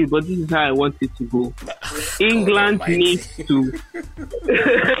how I see it, but this is how I want it to go. England needs to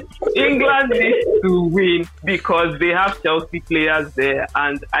win because they have Chelsea players there,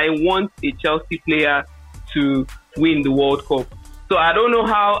 and I want a Chelsea player to win the World Cup. So I don't know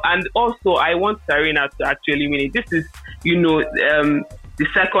how, and also I want Serena to actually win it. This is, the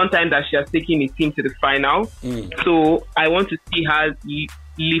second time that she has taken a team to the final. So I want to see her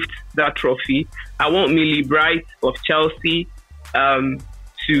lift that trophy. I want Millie Bright of Chelsea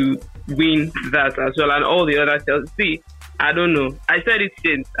to win that as well, and all the other Chelsea. I don't know. I said it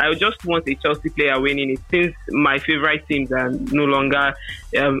since. I just want a Chelsea player winning it, since my favorite teams are no longer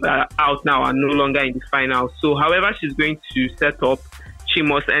out now and no longer in the final. So however she's going to set up, she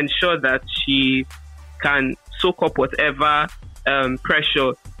must ensure that she can soak up whatever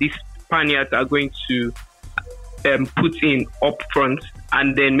pressure these Spaniards are going to put in up front,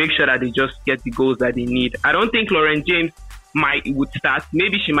 and then make sure that they just get the goals that they need. I don't think Lauren James would start.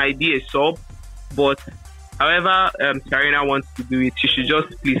 Maybe she might be a sub, but however Serena wants to do it, she should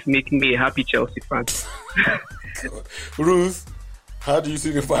just please make me a happy Chelsea fan. Ruth, how do you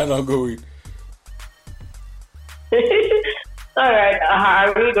see the final going? All right, I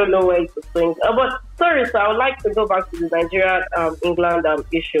really don't know where to swing. But sorry, sir, I would like to go back to the Nigeria England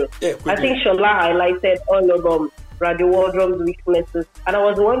issue. Yeah, I think Sola highlighted all of Randy Wardrum's weaknesses, and I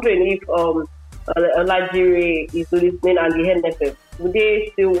was wondering if Nigeria is listening and the NFF, would they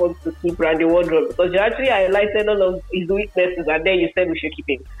still want to keep Randy Wardrum? Because you actually highlighted all of his weaknesses, and then you said we should keep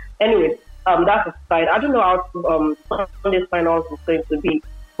him. Anyway, that's aside. I don't know how this finals is going to be,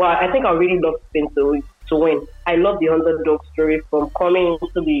 but I think I really love Spain to win. I love the underdog story from coming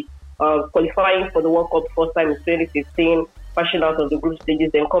into the qualifying for the World Cup first time in 2015, passing out of the group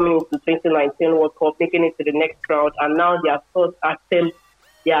stages, then coming into 2019 World Cup, making it to the next round, and now their first attempt,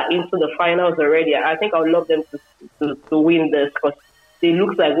 they are into the finals already. I think I would love them to win this because they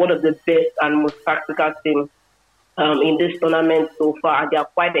look like one of the best and most tactical teams in this tournament so far. They are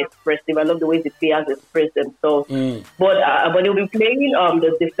quite expressive. I love the way the players express themselves. But they'll be playing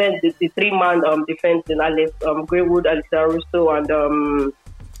the defense, the three-man defense in Alex Greenwood, Alistair Russo, and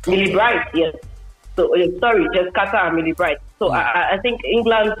Millie Bright. Yes. So just Carter and Millie Bright. So I think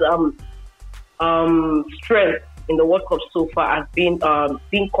England's strength in the World Cup so far has been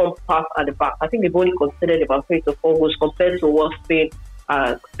compact at the back. I think they've only considered about 3 to 4 goals compared to what Spain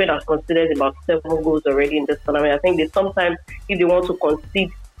has considered about 7 goals already in this tournament. I think they sometimes, if they want to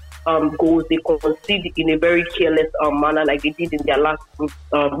concede goals, they concede in a very careless manner, like they did in their last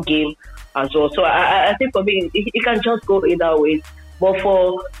game as well. So I think for me, it can just go either way. But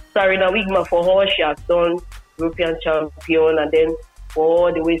for Sarina Wigma, for her, she has done European champion, and then for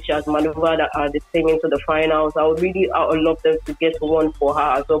all the ways she has maneuvered the team into the finals, I would love them to get one for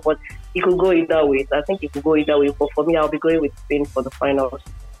her as well. But it could go either way. I think it could go either way. But for me, I'll be going with Spain for the finals.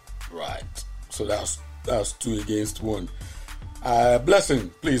 Right. So that's 2 against 1. Blessing,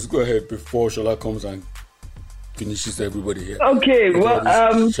 please go ahead before Shola comes and finishes everybody here. Okay. Well,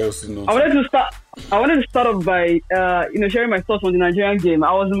 I wanted to start off by sharing my thoughts on the Nigerian game.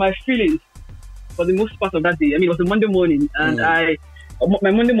 I was in my feelings for the most part of that day. I mean, it was a Monday morning, and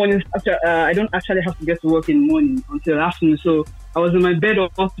my Monday mornings after I don't actually have to get to work in the morning until afternoon, so I was in my bed all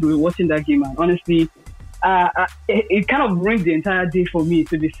through watching that game, and honestly, it kind of ruined the entire day for me,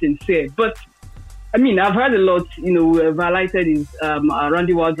 to be sincere. But I mean, I've heard a lot, highlighted is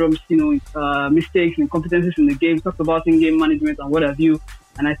Randy Wardrum's, mistakes and competencies in the game, talked about in-game management and what have you.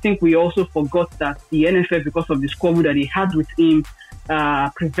 And I think we also forgot that the NFF, because of the squabble that he had with him,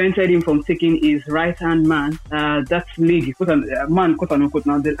 prevented him from taking his right-hand man, that lady, quote unquote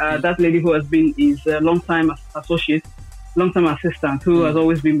now, that lady who has been his long-time associate, long-time assistant, who has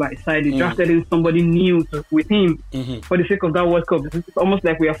always been by his side. He drafted in somebody new with him for the sake of that World Cup. It's almost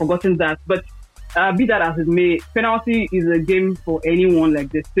like we have forgotten that. But be that as it may, penalty is a game for anyone, like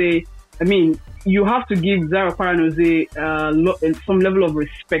they say. I mean, you have to give Zara Paranose some level of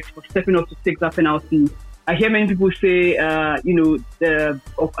respect for stepping up to take that penalty. I hear many people say, Asad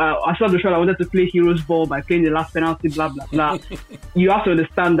Oshola wanted to play hero's ball by playing the last penalty, blah, blah, blah. You have to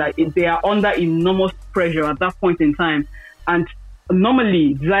understand that they are under enormous pressure at that point in time. And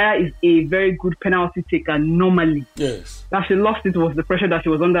normally, Zaya is a very good penalty taker, normally. Yes. That she lost it was the pressure that she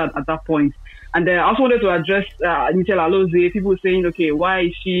was under at that point. And I also wanted to address Michelle Alozie, people saying, okay, why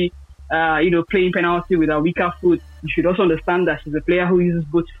is she playing penalty with a weaker foot? You should also understand that she's a player who uses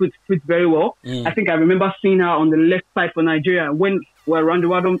both foot very well. I think I remember seeing her on the left side for Nigeria when Randy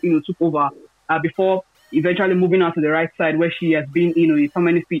Wardrum took over before eventually moving out to the right side, where she has been a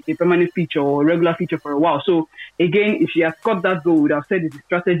permanent feature or a regular feature for a while. So again, if she had scored that goal, we would have said it's a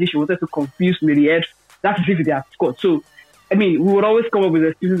strategy. She wanted to confuse Lady Ed. That's if they had scored. So I mean, we would always come up with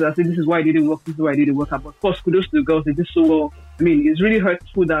excuses and say, this is why it didn't work, this is why it didn't work. But of course, kudos to the girls, they did so well. I mean, it's really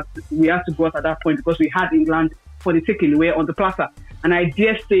hurtful that we had to go out at that point because we had England for the taking away on the platter. And I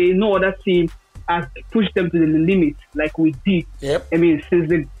dare say no other team has pushed them to the limit like we did. Yep. I mean, since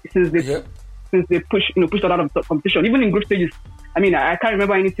they pushed a lot of competition, even in group stages. I mean, I can't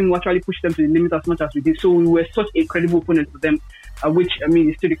remember any team who actually pushed them to the limit as much as we did. So we were such a credible opponent for them, which, I mean,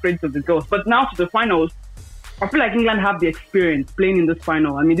 is to the credit of the girls. But now to the finals, I feel like England have the experience playing in this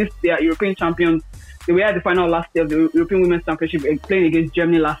final. I mean, they are European champions. They were at the final last year of the European Women's Championship, playing against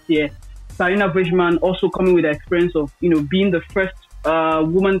Germany last year. Sarina Bridgman also coming with the experience of, being the first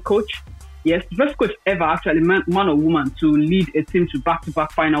woman coach. Yes, the first coach ever, actually, man or woman, to lead a team to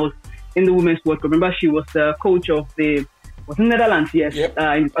back-to-back finals in the Women's World Cup. Remember, she was the coach of the Netherlands, yes, yep.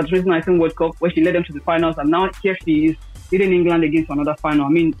 At the 2019 World Cup, where she led them to the finals. And now here she is leading England against another final. I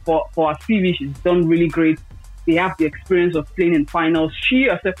mean, for her CV, she's done really great. They have the experience of playing in finals. She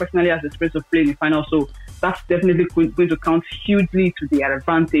herself personally has the experience of playing in finals, so that's definitely going to count hugely to their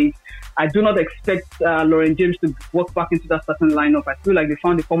advantage. I do not expect Lauren James to walk back into that starting lineup. I feel like they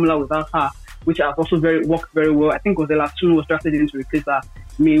found the formula without her. which has also worked very well. I think Ozela soon was drafted in to replace her.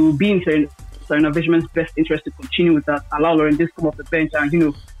 It will be in Serena Benjamin's best interest to continue with that, allow Lauren Davis to come off the bench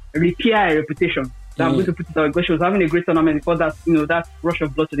and, repair a reputation. That I'm going to put it out because she was having a great tournament before that, that rush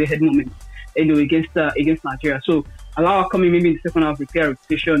of blood to the head moment, against Nigeria. So allow her coming maybe in the second half, repair a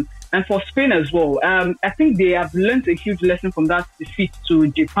reputation. And for Spain as well, I think they have learned a huge lesson from that defeat to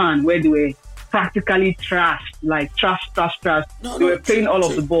Japan, where they were practically trashed, like trash. They were playing all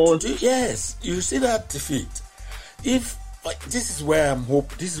of the balls. Yes, you see that defeat. If this is where I'm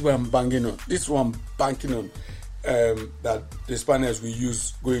banking on. This is what I'm banking on. That the Spaniards will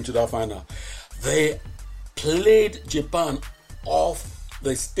use going to that final. They played Japan off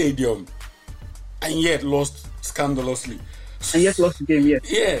the stadium and yet lost scandalously. And yet lost the game, yes.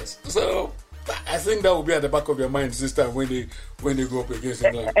 Yes. So I think that will be at the back of their minds this time when they go up against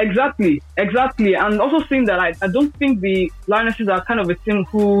England. Exactly. And also seeing that I don't think the Lionesses are kind of a team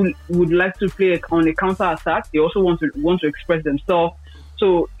who would like to play on a counter attack. They also want to express themselves.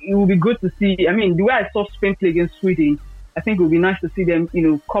 So it will be good to see. I mean, the way I saw Spain play against Sweden, I think it would be nice to see them,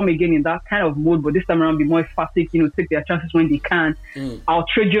 come again in that kind of mode, but this time around be more emphatic, take their chances when they can.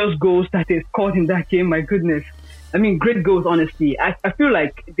 Outrageous goals that they scored in that game, my goodness. I mean, great goals, honestly. I feel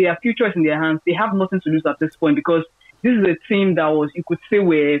like their future is in their hands. They have nothing to lose at this point because this is a team that was, you could say,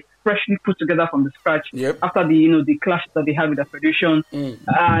 were freshly put together from the scratch after the clash that they had with the Federation.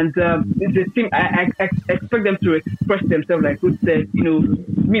 And it's a team, I expect them to express themselves, like Ruth said,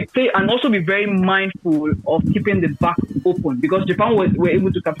 play and also be very mindful of keeping the back open because Japan were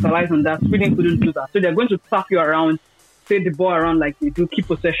able to capitalize on that. Sweden couldn't do that. So they're going to tap you around, play the ball around like they do, keep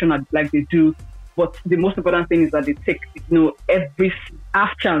possession like they do. But the most important thing is that they take, every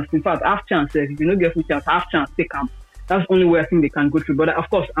half chance. In fact, half chance, if you don't get full chance, half chance, take them. That's the only way I think they can go through. But of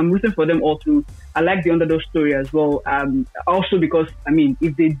course, I'm rooting for them all through. I like the underdog story as well. Also because,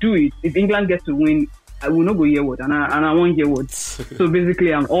 if they do it, if England gets to win, I will not go yearwood, and I want yearwood. So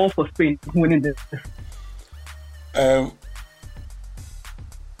basically, I'm all for Spain winning this. Go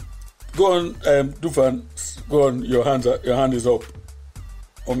on, Doofan. Go on. Your hand is up.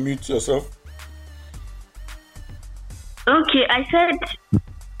 Unmute yourself. Okay, I said,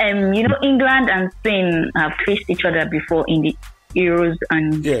 England and Spain have faced each other before in the Euros,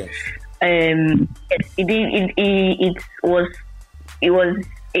 and it was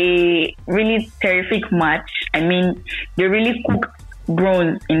a really terrific match. I mean, they really cooked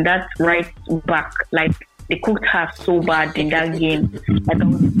bronze in that right back. Like, they cooked her so bad in that game. I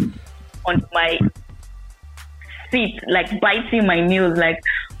was on my feet, like biting my nails, like.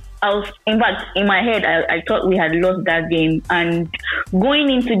 In fact, in my head, I thought we had lost that game. And going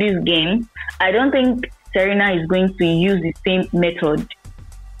into this game, I don't think Serena is going to use the same method,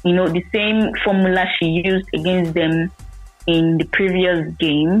 the same formula she used against them in the previous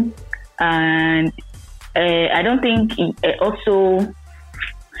game. And I don't think also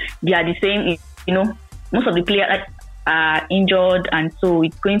they are the same, most of the players are injured. And so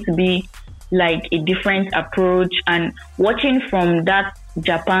it's going to be like a different approach. And watching from that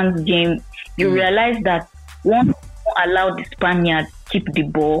Japan's game, you realize that once you allow the Spaniards keep the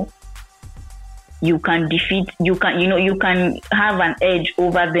ball, you can have an edge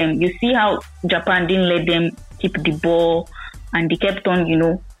over them. You see how Japan didn't let them keep the ball, and they kept on,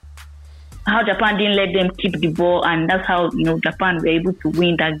 how Japan didn't let them keep the ball, and that's how, Japan were able to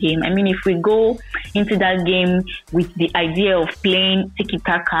win that game. I mean, if we go into that game with the idea of playing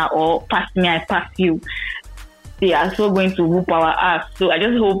tiki-taka or pass me, I pass you, they are still going to whoop our ass. So I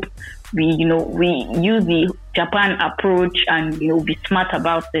just hope we use the Japan approach and, be smart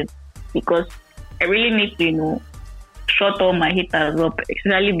about it, because I really need to, shut all my haters up,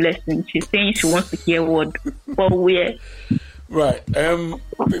 especially Blessing. She's saying she wants to hear word, but where? Right.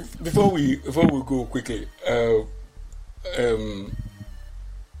 Before we go quickly,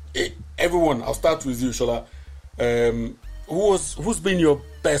 everyone, I'll start with you, Sola. Who's been your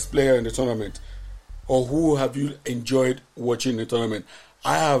best player in the tournament? Or who have you enjoyed watching the tournament?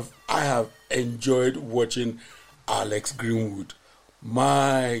 I have enjoyed watching Alex Greenwood.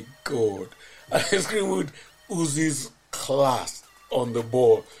 My God, Alex Greenwood oozes class on the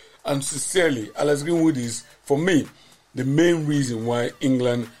ball, and sincerely, Alex Greenwood is, for me, the main reason why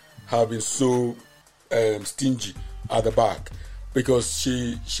England have been so stingy at the back, because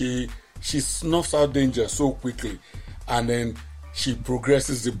she snuffs out danger so quickly, and then she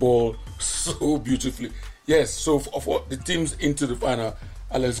progresses the ball so beautifully. Yes, so for the teams into the final,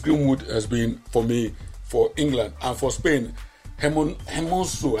 Alex Greenwood has been, for me, for England. And for Spain,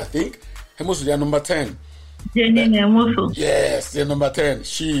 Hermoso, I think. Hermoso, they are number 10. Yes, they're number 10.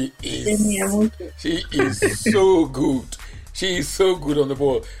 She is so good. She is so good on the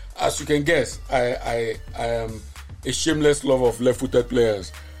ball. As you can guess, I am a shameless lover of left-footed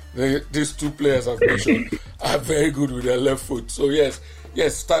players. These two players I've mentioned are very good with their left foot. So yes,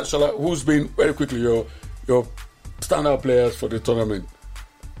 Shola, who's been very quickly your standout players for the tournament?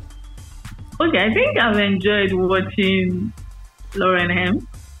 Okay, I think I've enjoyed watching Lauren Hem.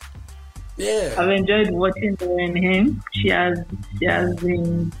 Yeah, I've enjoyed watching Lauren Hem. She has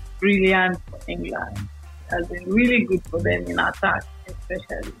been brilliant for England. She has been really good for them in attack,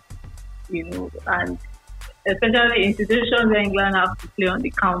 especially, and especially in situations where England have to play on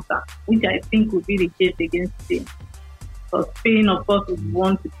the counter, which I think would be the case against Spain. Because Spain, of course, would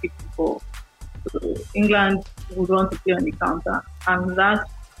want to pick the ball. So England would want to play on the counter, and that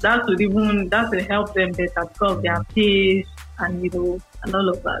will help them better because of their pace and and all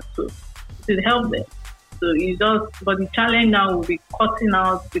of that. So it will help them. So but the challenge now will be cutting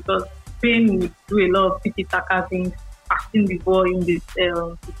out, because Spain will do a lot of tiki-taka things, passing the ball in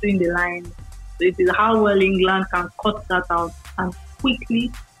between the lines. So it is how well England can cut that out and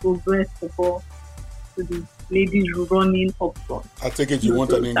quickly progress the ball to the ladies running up front. I take it you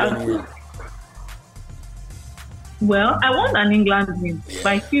want an England win. Well, I want an England win, but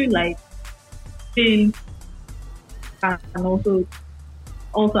I feel like Spain can also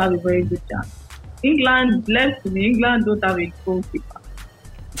have a very good chance. England, left to me, England don't have a goalkeeper,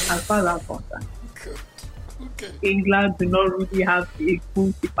 as far as I'm concerned. Okay. England do not really have a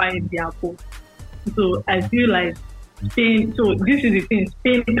goalkeeper in their post. So I feel like Spain, so this is the thing,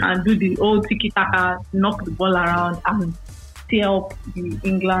 Spain can do the old tiki-taka, knock the ball around and tear up the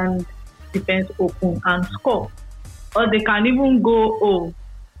England defense open and score. Or they can even go,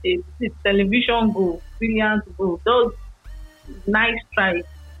 it's television goal, brilliant goal, those nice strikes,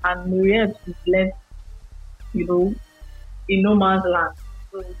 and Muriel is left, in no man's land.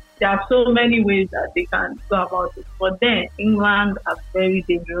 So there are so many ways that they can go about it. But then England are very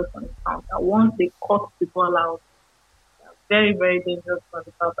dangerous on the counter. Once they cut the ball out, they are very, very dangerous on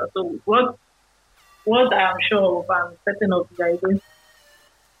the counter. So what I am sure of, I'm certain of, is that it's going to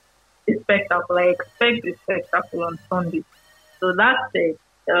be spectacular. I expect a spectacle on Sunday. So that said,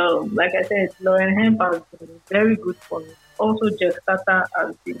 like I said, Lauren Hemp has been very good for me. Also, Jeff Carter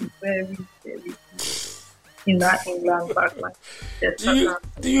has been very, very good in that England backline.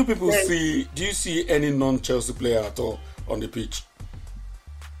 Do you see any non-Chelsea player at all on the pitch?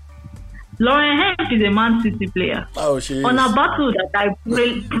 Lauren Hemp is a Man City player. Oh, she is. On a battle that I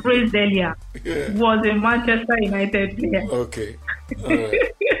praised earlier, was a Manchester United player. Okay. All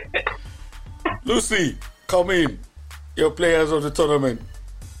right. Lucy, come in. Your players of the tournament.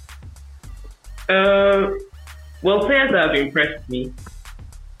 Well, players that have impressed me.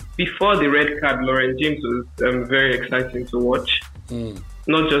 Before the red card, Lauren James was very exciting to watch.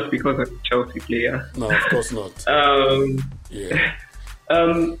 Not just because of a Chelsea player. No, of course not.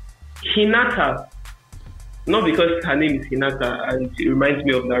 Hinata. Not because her name is Hinata and it reminds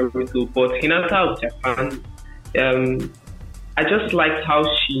me of Naruto, but Hinata of Japan. I just liked how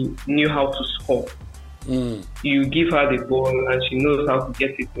she knew how to score. You give her the ball and she knows how to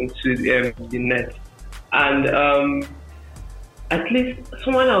get it into the net. And at least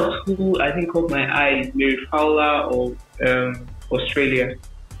someone else who I think caught my eye is Mary Fowler of Australia.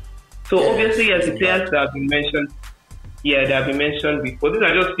 So obviously, as the players that have been mentioned, they have been mentioned before. These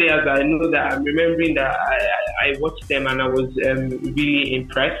are just players that I know that I'm remembering that I watched them and I was really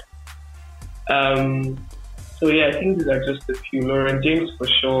impressed. So I think these are just a few. Lauren James for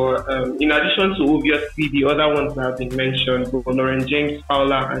sure. In addition to obviously the other ones that have been mentioned, Lauren James,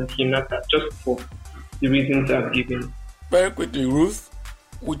 Fowler, and Hinata, just for the reasons I've given. Very quickly, Ruth,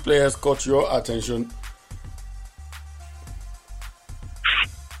 which players caught your attention?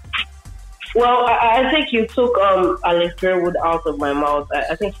 Well, I think you took Alex Greenwood out of my mouth.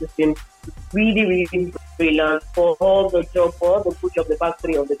 I think she's been really, really brilliant for all the job, for all the push of the back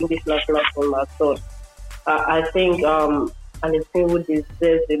three of the English national team. So I think Alex Greenwood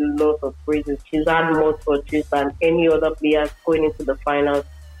deserves a lot of praises. She's had more touches than any other player going into the finals.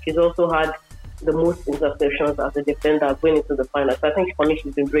 She's also had the most interceptions as a defender going into the finals. So I think for me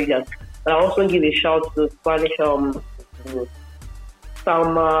she's been brilliant. But I also give a shout to Spanish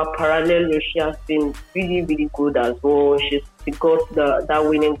Salma Parallelo. She has been really, really good as well. She got that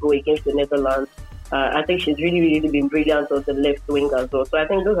winning goal against the Netherlands. I think she's really, really been brilliant on the left wing as well. So I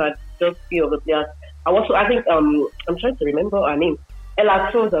think those are just few of the players. I think I'm trying to remember her name. Ella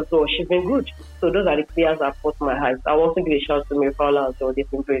Trolls as well. She's been good. So those are the players that caught my eyes. I also give a shout to Mary Fowler as well. They've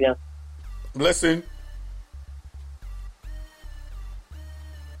been brilliant. Blessing.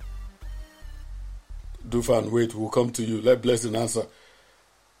 Doofan, wait, we'll come to you. Let Blessing answer.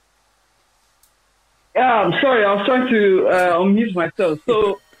 Sorry, I was trying to unmute myself.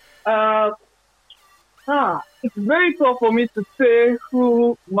 So, it's very tough for me to say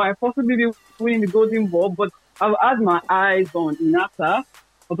who might possibly be winning the Golden Ball, but I've had my eyes on Inata.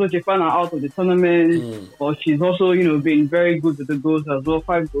 Although Japan are out of the tournament, but she's also, been very good with the goals as well.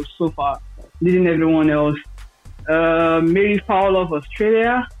 5 goals so far, leading everyone else. Mary Fowler of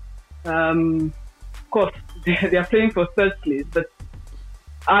Australia. Of course, they are playing for third place, but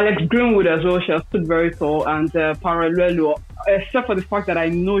Alex Greenwood as well, she has stood very tall, and Parallelo, except for the fact that I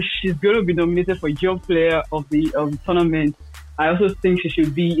know she's going to be nominated for Young Player of the tournament. I also think she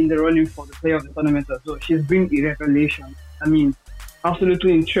should be in the running for the Player of the tournament as well. She's been a revelation. I mean,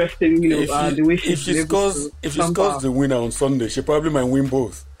 absolutely interesting, the way if she scores the winner on Sunday, she probably might win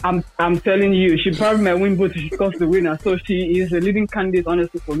both. I'm telling you, she probably might win both if she scores the winner. So she is a leading candidate,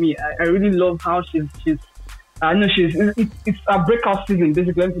 honestly, for me. I really love how she's I know it's a breakout season,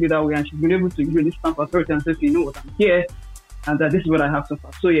 basically, let me put it that way, and she's been able to really stamp authority and say, you know what, I'm here, and this is what I have so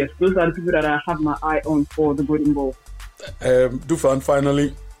far. So yes, those are the people that I have my eye on for the Golden Ball. Doofan,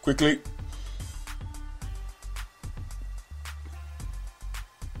 finally, quickly.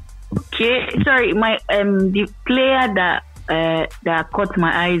 Okay, sorry, my the player that caught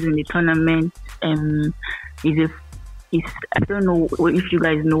my eyes in the tournament is I don't know if you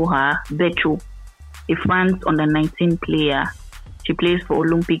guys know her, Becho, a France under-19 player. She plays for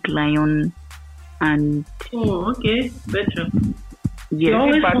Olympic Lyon, and okay, Becho. Yes, she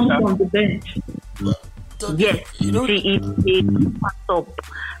always comes on the bench. Yes, she is a top.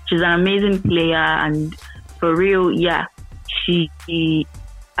 She's an amazing player, and for real, yeah, she.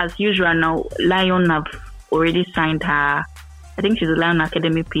 As usual now, Lyon have already signed her. I think she's a Lyon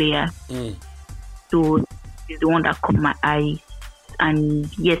Academy player. So she's the one that caught my eye. And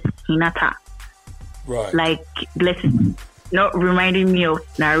yes, Hinata. Right. Like, Blessing, not reminding me of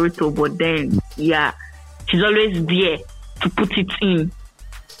Naruto, but then, yeah, she's always there to put it in.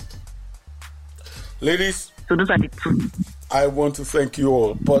 Ladies, so those are the two. I want to thank you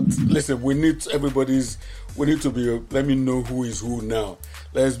all. But listen, we need to be, let me know who is who now.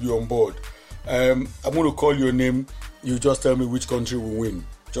 Let's be on board. I'm going to call your name. You just tell me which country will win.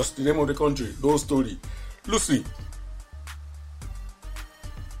 Just the name of the country. No story. Lucy.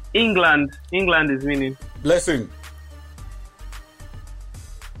 England. England is winning. Blessing.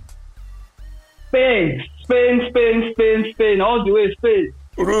 Spain. All the way, Spain.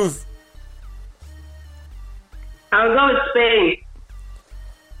 Ruth. I'll go with Spain.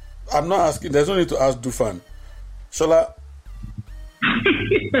 I'm not asking. There's no need to ask Doofan. Sola.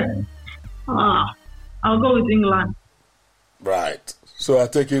 I'll go with England. Right. So I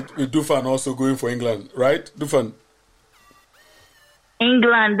take it with Doofan also going for England, right? Doofan.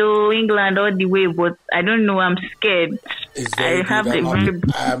 England all the way, but I don't know. I'm scared. It's very good.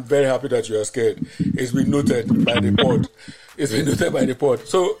 I'm very happy that you are scared. It's been noted by the pod.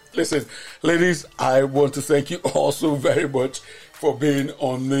 So listen, ladies, I want to thank you also very much for being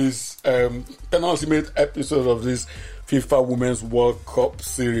on this penultimate episode of this FIFA Women's World Cup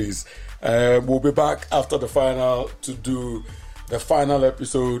series. We'll be back after the final to do the final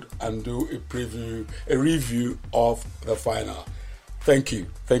episode and do a review of the final. Thank you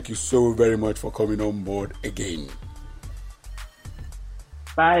so very much for coming on board again.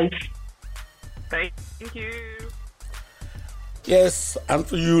 Bye. Thank you. Yes, and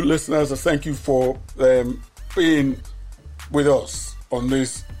for you listeners, thank you for being with us on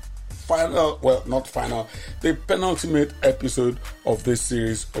this the penultimate episode of this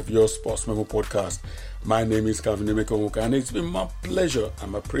series of your Sports Memo podcast. My name is Emeka, and it's been my pleasure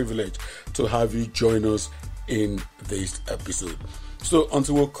and my privilege to have you join us in this episode. So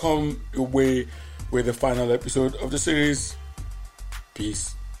until we'll come away with the final episode of the series,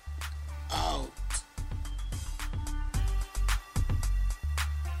 peace.